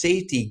margin of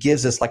safety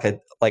gives us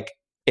like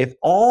if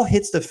all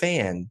hits the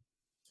fan,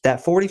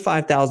 that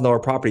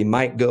 $45,000 property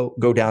might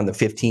go down to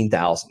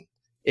 $15,000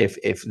 if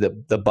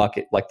the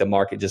bucket, like the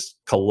market just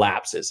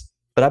collapses.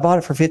 But I bought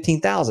it for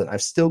 $15,000.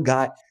 I've still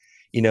got,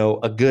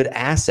 a good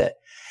asset.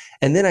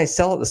 And then I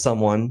sell it to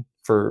someone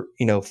for,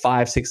 $5,000,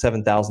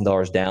 $6,000,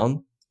 $7,000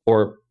 down,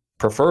 or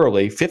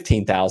preferably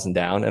 $15,000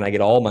 down, and I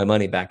get all my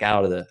money back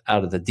out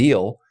of the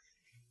deal,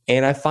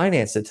 and I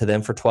finance it to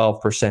them for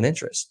 12%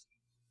 interest.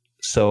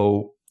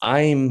 So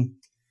I'm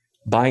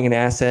buying an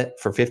asset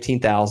for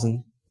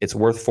 $15,000. It's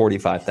worth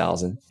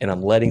 $45,000, and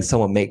I'm letting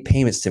someone make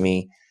payments to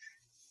me,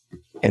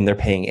 and they're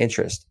paying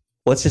interest.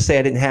 Let's just say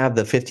I didn't have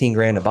the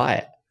 $15,000 to buy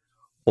it.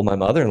 Well, my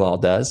mother-in-law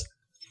does,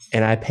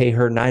 and I pay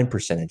her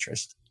 9%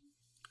 interest.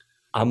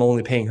 I'm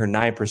only paying her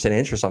 9%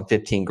 interest on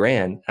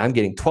 $15,000. I'm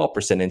getting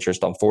 12%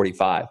 interest on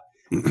 45.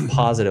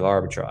 Positive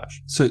arbitrage.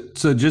 So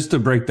just to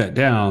break that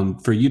down,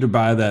 for you to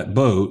buy that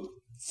boat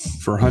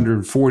for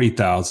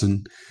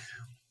 $140,000,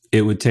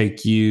 it would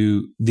take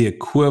you the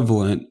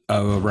equivalent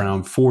of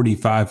around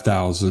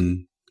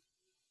 $45,000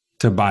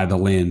 to buy the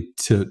land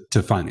to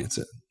finance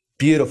it.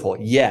 Beautiful.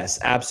 Yes,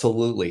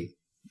 absolutely.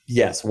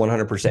 Yes,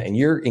 100%. And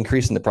you're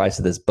increasing the price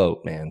of this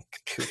boat, man.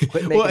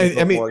 Well,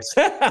 I mean,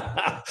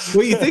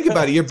 well, you think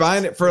about it, you're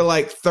buying it for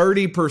like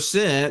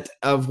 30%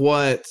 of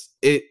what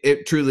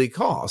it truly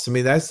costs. I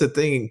mean, that's the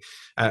thing.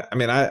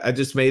 I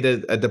just made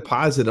a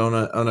deposit on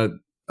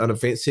a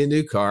fancy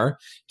new car.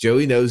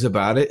 Joey knows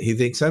about it. He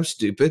thinks I'm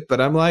stupid,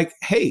 but I'm like,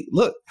 hey,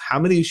 look, how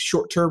many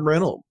short-term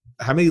rental,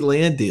 how many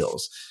land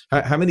deals,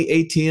 how many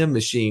ATM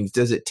machines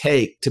does it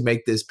take to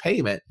make this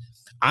payment?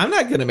 I'm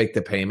not going to make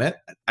the payment.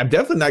 I'm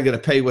definitely not going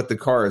to pay what the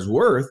car is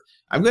worth.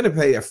 I'm going to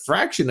pay a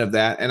fraction of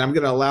that, and I'm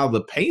going to allow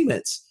the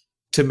payments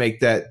to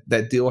make that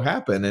deal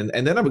happen.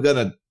 And then I'm going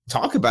to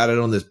talk about it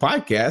on this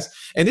podcast,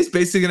 and it's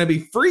basically going to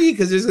be free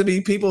because there's going to be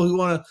people who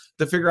want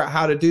to figure out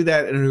how to do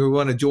that and who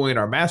want to join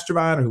our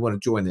mastermind or who want to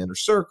join the inner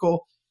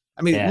circle.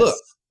 I mean, yes. Look,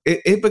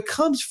 it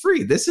becomes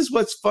free. This is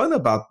what's fun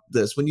about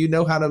this when you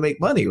know how to make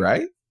money,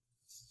 right?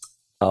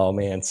 Oh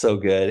man, so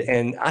good.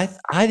 And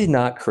I did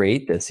not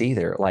create this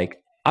either. Like,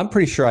 I'm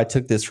pretty sure I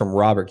took this from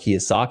Robert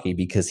Kiyosaki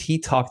because he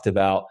talked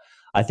about,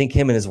 I think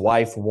him and his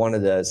wife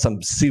wanted some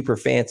super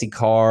fancy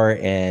car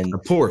and a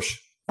Porsche.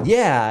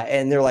 Yeah.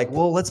 And they're like,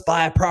 well, let's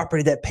buy a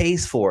property that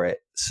pays for it.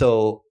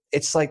 So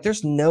it's like,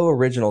 there's no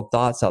original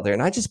thoughts out there.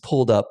 And I just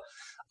pulled up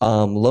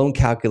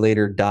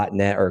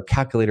loancalculator.net or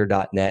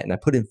calculator.net, and I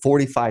put in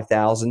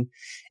 45,000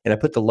 and I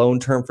put the loan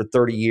term for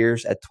 30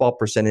 years at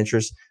 12%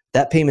 interest.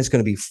 That payment is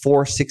going to be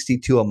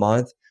 $462 a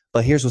month.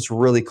 But here's what's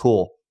really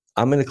cool.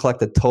 I'm going to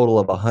collect a total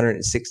of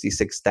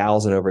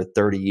 $166,000 over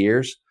 30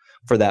 years.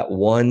 for that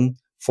one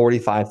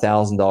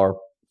 $45,000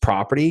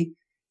 property,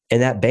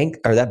 and that bank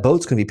or that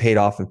boat's going to be paid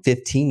off in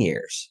 15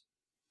 years.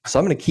 So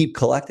I'm going to keep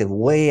collecting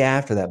way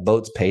after that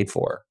boat's paid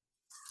for.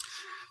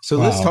 So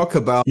let's talk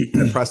about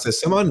the process.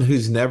 Someone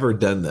who's never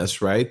done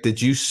this, right?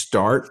 Did you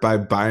start by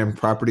buying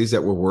properties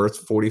that were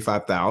worth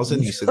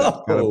 $45,000? You said that's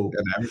kind of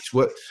an average.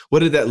 What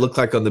did that look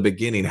like on the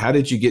beginning? How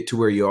did you get to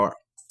where you are?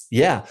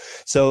 Yeah.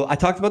 So I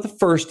talked about the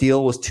first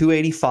deal was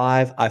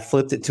 $285,000. I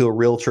flipped it to a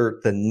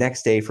realtor the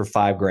next day for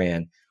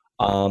 $5,000.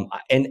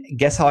 And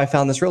guess how I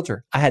found this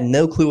realtor? I had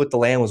no clue what the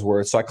land was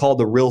worth. So I called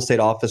the real estate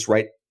office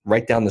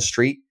right down the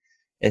street.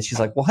 And she's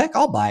like, well, heck,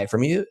 I'll buy it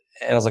from you.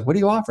 And I was like, what are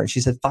you offering? She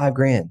said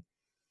 $5,000.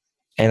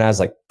 And I was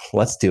like,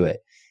 let's do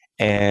it.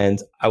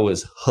 And I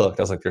was hooked.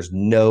 I was like, there's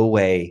no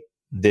way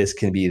this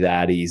can be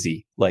that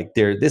easy. Like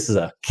this is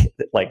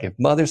like if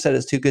mother said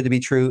it's too good to be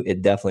true,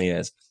 it definitely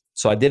is.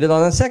 So I did it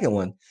on the second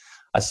one.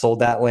 I sold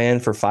that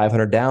land for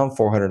 $500 down,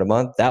 $400 a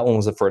month. That one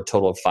was for a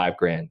total of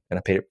 $5,000, and I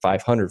paid it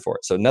 $500 for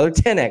it. So another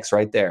 10x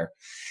right there.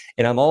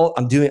 And I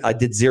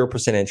did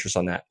 0% interest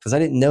on that because I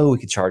didn't know we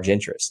could charge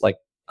interest. Like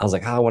I was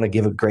like, I want to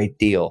give a great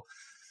deal.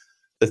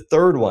 The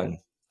third one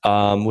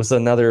was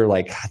another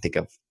I think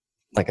of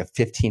like a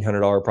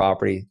 $1,500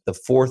 property. The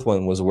fourth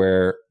one was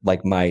where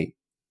like my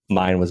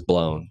mind was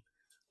blown.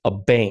 A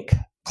bank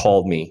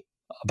called me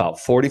about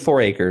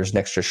 44 acres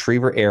next to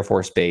Schriever Air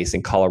Force Base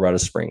in Colorado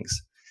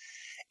Springs.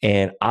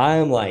 And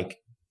I'm like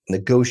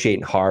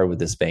negotiating hard with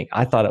this bank.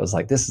 I thought it was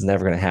like, this is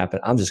never going to happen.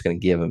 I'm just going to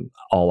give him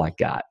all I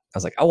got. I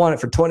was like, I want it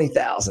for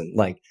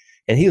 $20,000.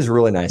 And he was a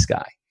really nice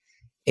guy.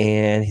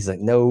 And he's like,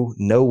 no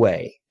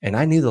way. And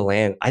I knew the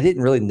land. I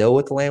didn't really know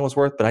what the land was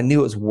worth, but I knew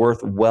it was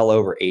worth well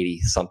over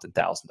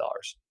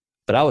 $80,000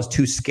 But I was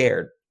too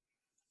scared.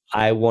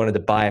 I wanted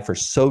to buy it for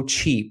so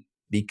cheap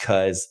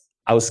because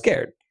I was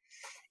scared.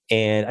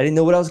 And I didn't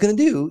know what I was going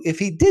to do if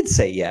he did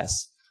say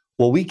yes.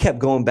 Well, we kept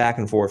going back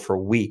and forth for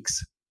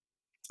weeks.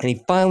 And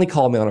he finally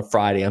called me on a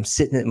Friday. I'm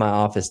sitting at my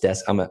office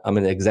desk. I'm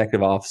an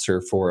executive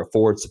officer for a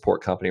forward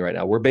support company right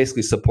now. We're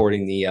basically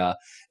supporting the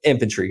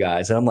infantry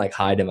guys. And I'm like,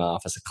 hide in my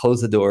office. I close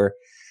the door.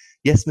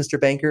 Yes,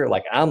 Mr. Banker.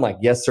 I'm like,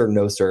 yes, sir,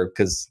 no, sir.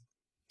 Because,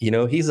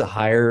 he's a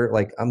higher,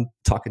 I'm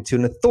talking to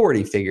an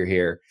authority figure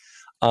here.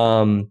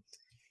 And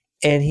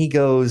he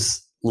goes,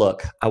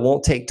 look, I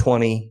won't take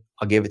 20.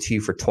 I'll give it to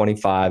you for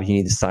 25. You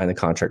need to sign the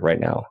contract right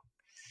now.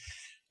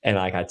 And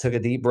I took a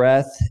deep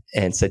breath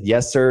and said,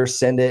 yes, sir,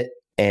 send it.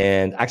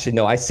 And actually,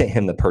 no, I sent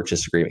him the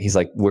purchase agreement. He's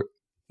like, you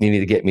need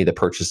to get me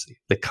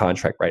the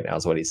contract right now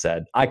is what he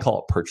said. I call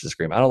it purchase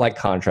agreement. I don't like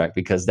contract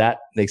because that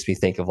makes me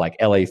think of like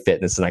LA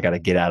Fitness and I got to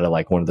get out of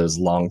like one of those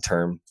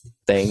long-term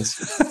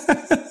things.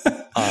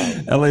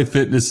 LA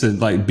Fitness and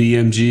like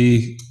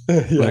BMG,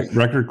 like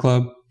record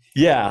club.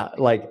 Yeah.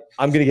 Like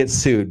I'm going to get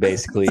sued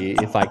basically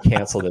if I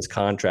cancel this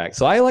contract.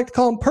 So I like to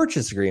call them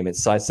purchase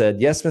agreements. So I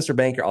said, yes, Mr.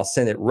 Banker, I'll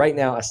send it right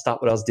now. I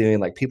stopped what I was doing.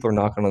 Like people are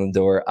knocking on the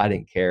door. I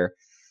didn't care.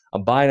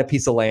 I'm buying a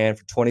piece of land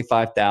for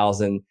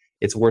 $25,000.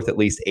 It's worth at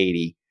least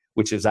 $80,000,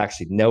 which is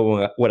actually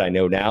what I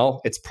know now.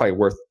 It's probably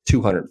worth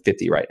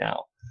 $250,000 right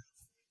now.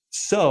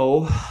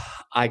 So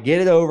I get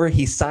it over.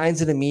 He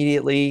signs it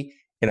immediately.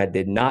 And I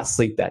did not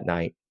sleep that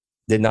night.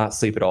 Did not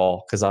sleep at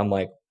all. Cause I'm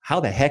like, how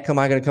the heck am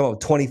I going to come up with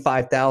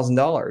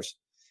 $25,000?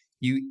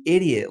 You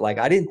idiot.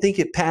 I didn't think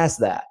it passed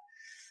that.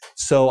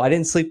 So I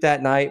didn't sleep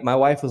that night. My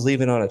wife was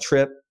leaving on a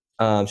trip.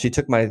 She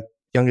took my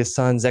youngest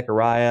son,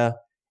 Zechariah,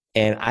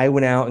 and I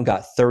went out and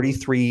got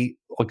 33,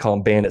 we call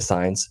them bandit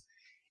signs,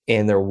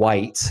 and they're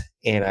white.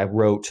 And I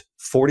wrote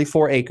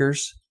 44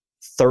 acres,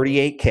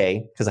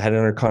 $38,000, because I had it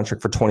under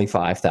contract for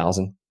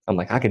 $25,000. I'm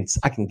like, I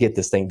can get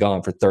this thing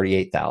gone for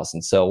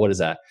 $38,000. So what is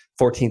that?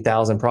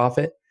 $14,000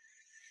 profit.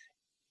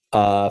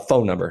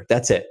 Phone number.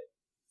 That's it.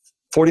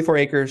 44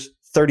 acres,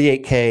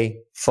 $38,000,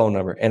 phone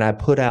number. And I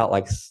put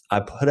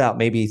out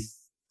maybe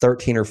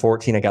 13 or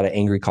 14. I got an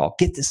angry call.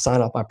 Get this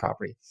sign off my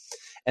property.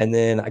 And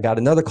then I got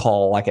another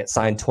call at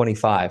sign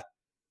 25.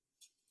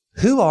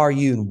 Who are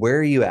you and where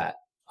are you at?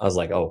 I was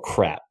like, oh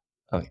crap.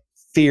 Okay.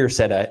 Fear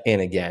set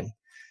in again.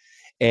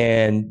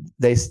 And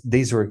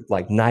these were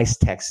like nice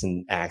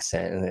Texan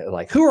accent. And they're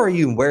like, who are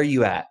you and where are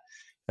you at?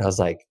 And I was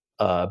like,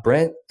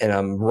 Brent, and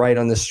I'm right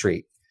on the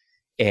street.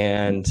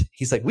 And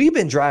he's like, we've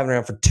been driving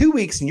around for 2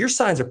 weeks and your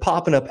signs are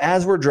popping up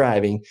as we're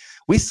driving.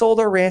 We sold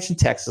our ranch in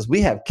Texas.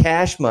 We have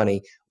cash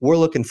money. We're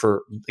looking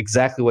for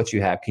exactly what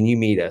you have. Can you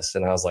meet us?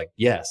 And I was like,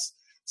 yes.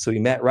 So we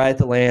met right at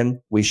the land.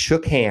 We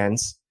shook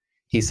hands.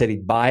 He said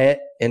he'd buy it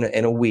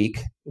in a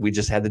week. We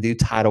just had to do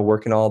title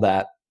work and all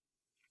that.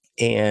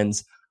 And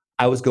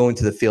I was going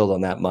to the field on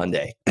that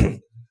Monday.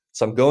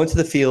 So I'm going to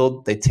the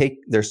field.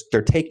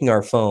 They're taking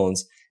our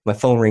phones. My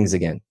phone rings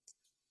again.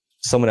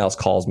 Someone else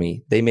calls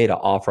me. They made an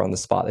offer on the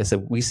spot. They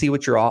said, we see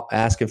what you're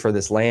asking for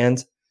this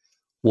land.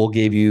 We'll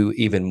give you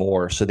even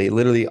more. So they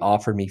literally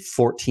offered me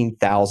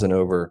 $14,000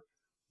 over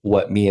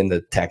what me and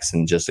the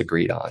Texan just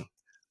agreed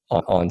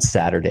on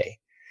Saturday.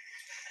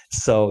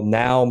 So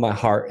now my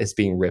heart is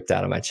being ripped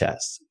out of my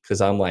chest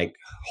because I'm like,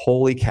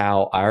 holy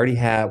cow, I already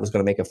was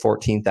going to make a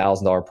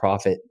 $14,000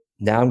 profit.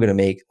 Now I'm going to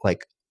make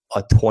like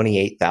a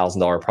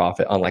 $28,000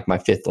 profit on like my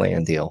 5th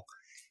land deal.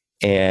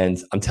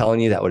 And I'm telling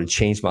you, that would have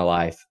changed my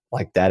life,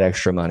 like that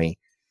extra money.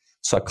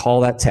 So I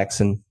called that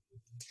Texan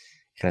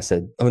and I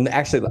said,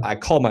 actually, I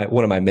called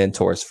one of my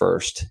mentors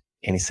first.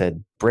 And he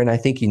said, Brent, I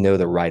think you know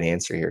the right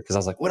answer here. Because I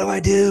was like, what do I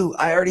do?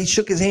 I already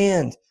shook his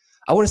hand.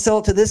 I want to sell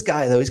it to this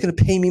guy, though. He's going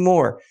to pay me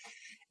more.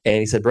 And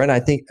he said, Brent, I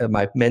think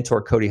my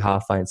mentor, Cody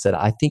Hoffine, said,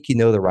 I think you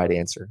know the right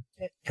answer.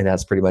 And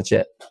that's pretty much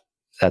it.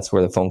 That's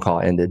where the phone call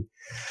ended.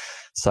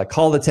 So I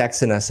called the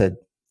Texan. I said,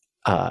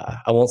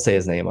 I won't say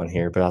his name on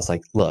here, but I was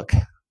like, look,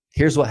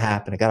 here's what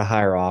happened. I got a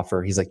higher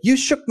offer. He's like, you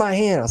shook my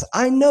hand. I was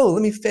like, I know.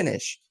 Let me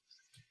finish.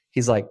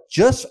 He's like,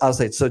 I was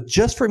like, so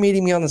just for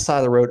meeting me on the side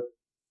of the road,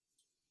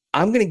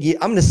 I'm going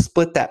to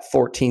split that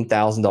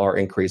 $14,000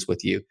 increase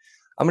with you.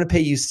 I'm going to pay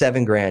you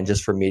 $7,000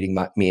 just for meeting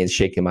me and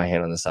shaking my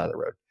hand on the side of the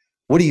road.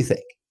 What do you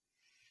think?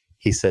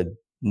 He said,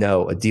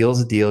 no, a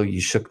deal's a deal.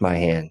 You shook my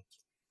hand.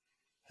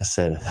 I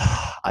said,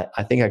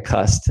 I think I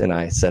cussed. And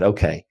I said,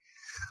 okay,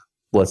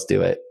 let's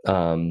do it.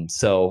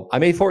 So I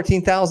made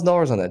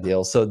 $14,000 on that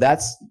deal. So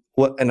that's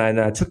what, and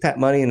I took that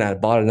money and I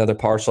bought another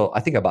parcel. I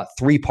think I bought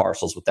 3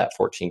 parcels with that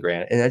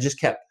 $14,000. And I just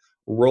kept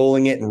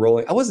rolling it and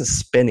rolling. I wasn't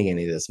spending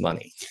any of this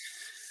money.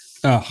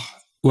 Oh,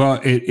 well,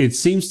 it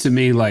seems to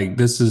me like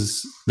this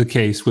is the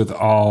case with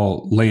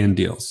all land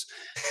deals.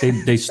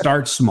 They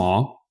start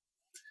small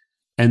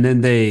and then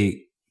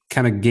they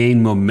kind of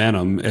gain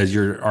momentum, as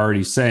you're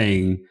already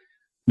saying.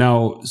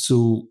 Now,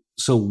 so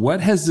what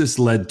has this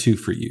led to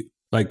for you?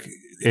 Like,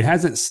 it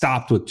hasn't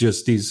stopped with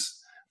just these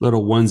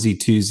little onesie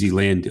twosie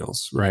land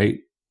deals, right?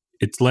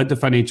 It's led to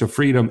financial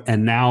freedom.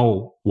 And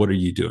now what are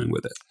you doing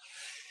with it?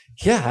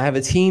 Yeah, I have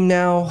a team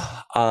now.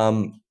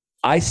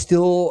 I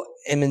still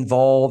am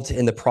involved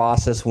in the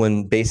process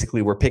when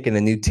basically we're picking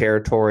a new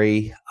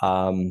territory.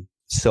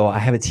 So I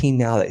have a team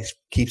now that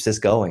keeps this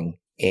going.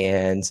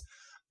 And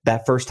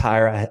that first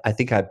hire, I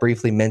think I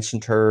briefly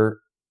mentioned her.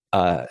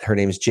 Her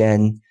name is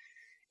Jen,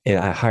 and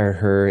I hired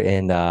her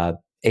in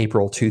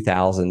April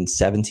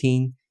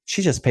 2017.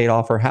 She just paid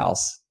off her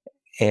house,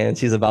 and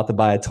she's about to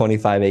buy a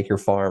 25-acre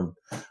farm.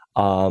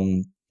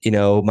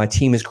 My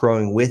team is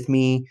growing with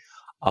me.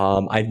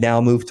 I've now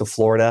moved to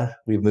Florida.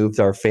 We've moved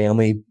our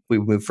family. We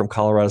moved from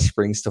Colorado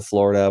Springs to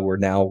Florida. We're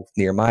now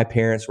near my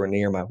parents. We're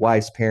near my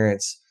wife's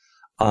parents.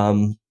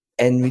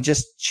 And we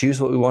just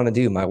choose what we want to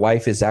do. My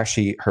wife is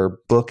actually, her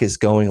book is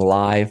going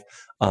live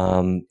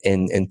in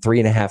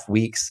 3.5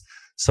 weeks.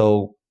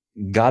 So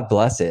God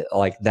bless it.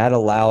 Like that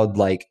allowed,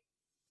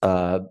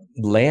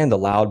 land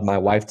allowed my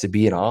wife to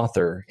be an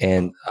author.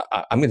 And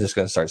I'm just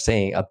going to start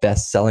saying a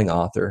best-selling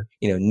author,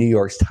 New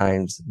York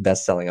Times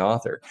best-selling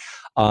author.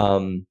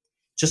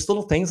 Just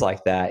little things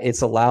like that.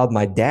 It's allowed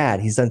my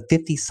dad, he's done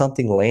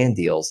 50-something land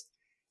deals.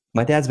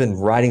 My dad's been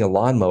riding a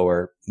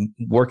lawnmower,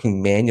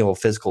 working manual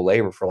physical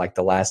labor for like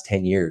the last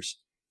 10 years.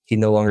 He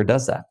no longer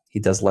does that. He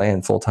does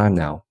land full time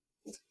now.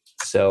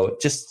 So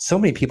just so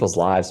many people's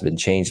lives have been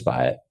changed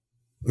by it.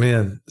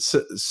 Man,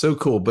 so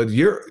cool. But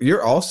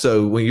you're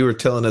also, when you were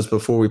telling us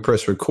before we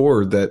press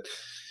record, that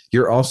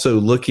you're also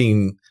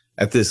looking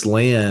at this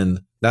land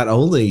not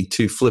only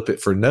to flip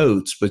it for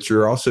notes, but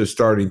you're also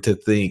starting to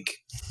think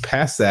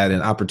past that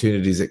and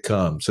opportunities that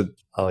come. So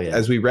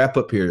as we wrap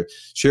up here,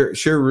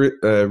 share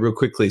real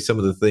quickly some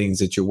of the things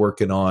that you're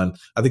working on.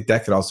 I think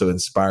that could also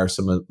inspire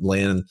some of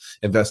land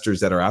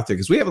investors that are out there,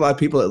 because we have a lot of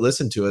people that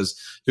listen to us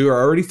who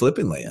are already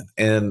flipping land,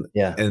 and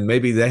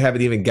maybe they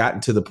haven't even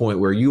gotten to the point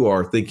where you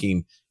are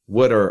thinking,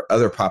 what are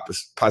other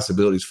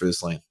possibilities for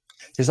this land?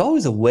 There's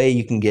always a way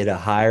you can get a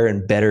higher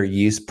and better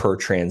use per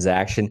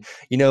transaction.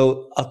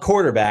 A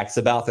quarterback's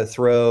about to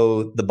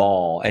throw the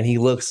ball and he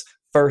looks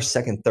first,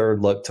 second,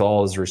 third look to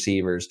all his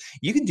receivers.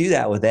 You can do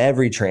that with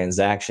every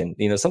transaction.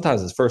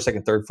 Sometimes it's first,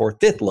 second, third, fourth,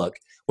 fifth look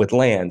with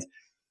land.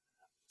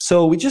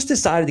 So we just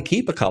decided to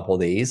keep a couple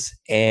of these,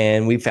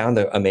 and we found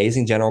an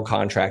amazing general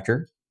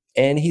contractor,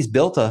 and he's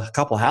built a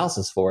couple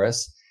houses for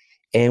us.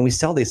 And we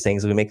sell these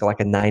things, and we make like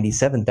a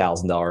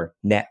 $97,000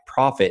 net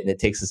profit, and it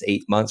takes us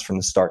 8 months from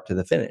the start to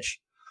the finish.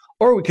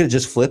 Or we could have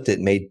just flipped it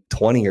and made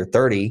 20 or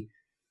 30,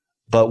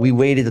 but we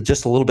waited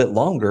just a little bit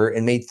longer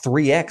and made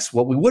 3x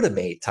what we would have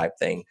made type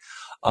thing.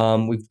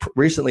 We've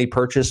recently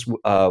purchased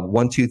a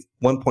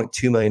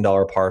 $1.2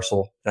 million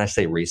parcel. And I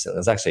say recently,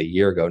 it's actually a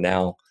year ago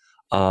now.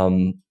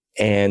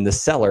 And the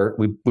seller,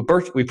 we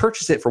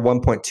purchased it for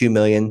 $1.2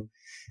 million.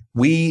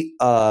 We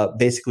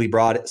basically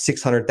brought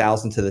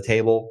 $600,000 to the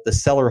table. The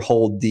seller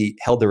held the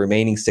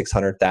remaining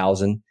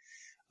 $600,000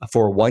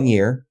 for 1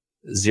 year,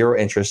 0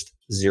 interest,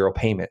 0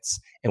 payments,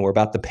 and we're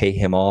about to pay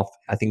him off.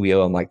 I think we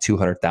owe him like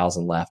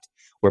 $200,000 left.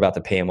 We're about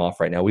to pay him off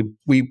right now.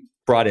 We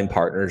brought in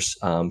partners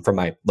from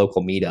my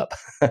local meetup.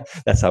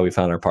 That's how we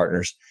found our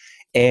partners.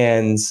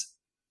 And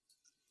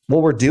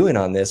what we're doing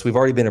on this, we've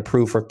already been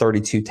approved for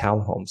 32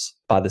 townhomes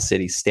by the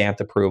city, stamped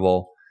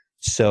approval.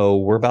 So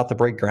we're about to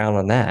break ground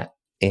on that.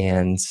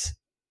 And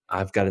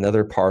I've got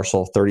another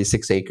parcel,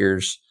 36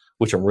 acres,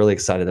 which I'm really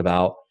excited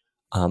about.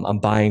 I'm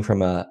buying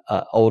from a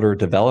older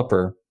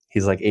developer.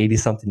 He's like 80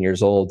 something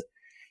years old.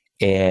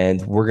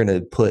 and we're going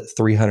to put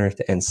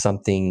 300 and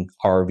something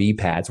RV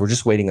pads. We're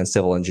just waiting on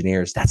civil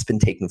engineers. That's been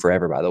taking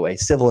forever, by the way.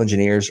 Civil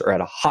engineers are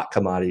at a hot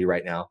commodity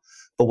right now.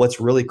 But what's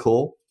really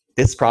cool,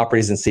 this property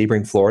is in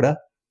Sebring, Florida,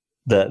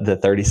 the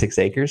 36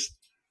 acres.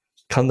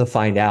 Come to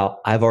find out,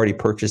 I've already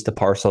purchased a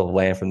parcel of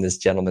land from this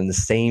gentleman, the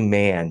same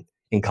man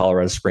in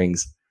Colorado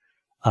Springs,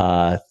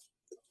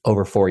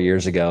 over 4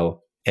 years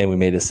ago. And we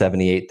made a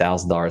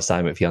 $78,000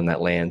 assignment fee on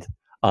that land.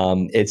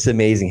 It's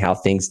amazing how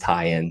things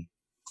tie in.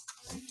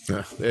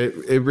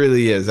 It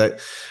really is.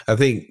 I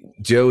think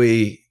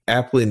Joey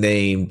aptly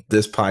named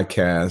this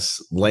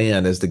podcast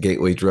 "Land as the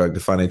Gateway Drug to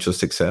Financial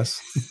Success,"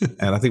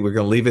 and I think we're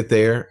going to leave it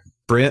there.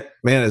 Brent,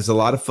 man, it's a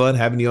lot of fun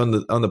having you on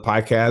the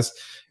podcast.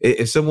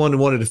 If someone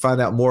wanted to find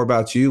out more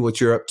about you,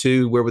 what you're up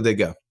to, where would they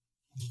go?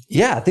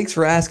 Yeah, thanks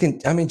for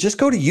asking. I mean, just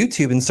go to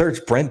YouTube and search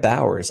Brent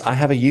Bowers. I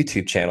have a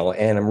YouTube channel,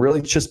 and I'm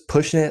really just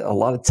pushing it. A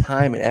lot of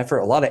time and effort,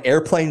 a lot of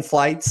airplane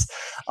flights.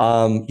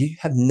 You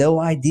have no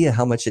idea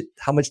how much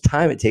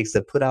time it takes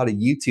to put out a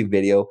YouTube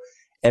video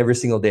every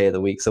single day of the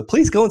week. So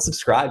please go and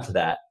subscribe to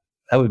that.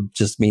 That would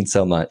just mean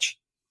so much.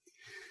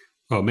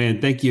 Oh,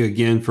 man, thank you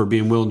again for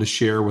being willing to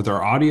share with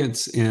our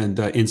audience and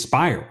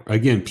inspire,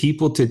 again,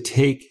 people to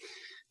take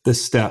the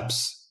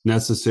steps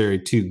necessary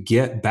to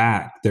get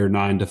back their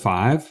 9 to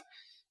 5.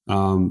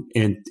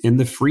 And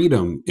the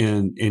freedom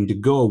and to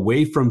go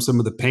away from some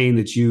of the pain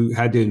that you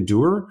had to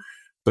endure.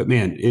 But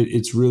man,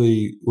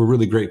 we're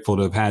really grateful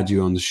to have had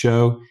you on the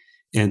show.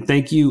 And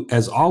thank you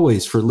as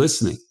always for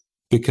listening,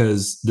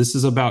 because this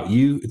is about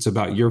you. It's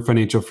about your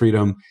financial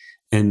freedom.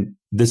 And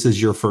this is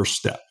your first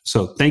step.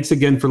 So thanks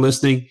again for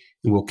listening,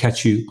 and we'll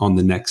catch you on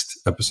the next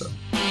episode.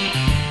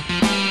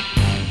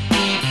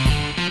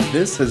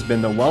 This has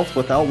been the Wealth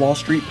Without Wall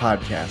Street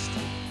podcast.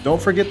 Don't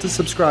forget to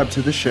subscribe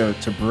to the show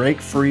to break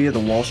free of the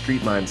Wall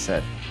Street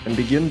mindset and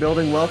begin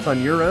building wealth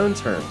on your own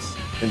terms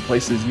in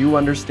places you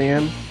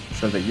understand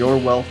so that your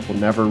wealth will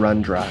never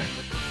run dry.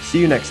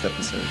 See you next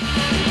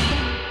episode.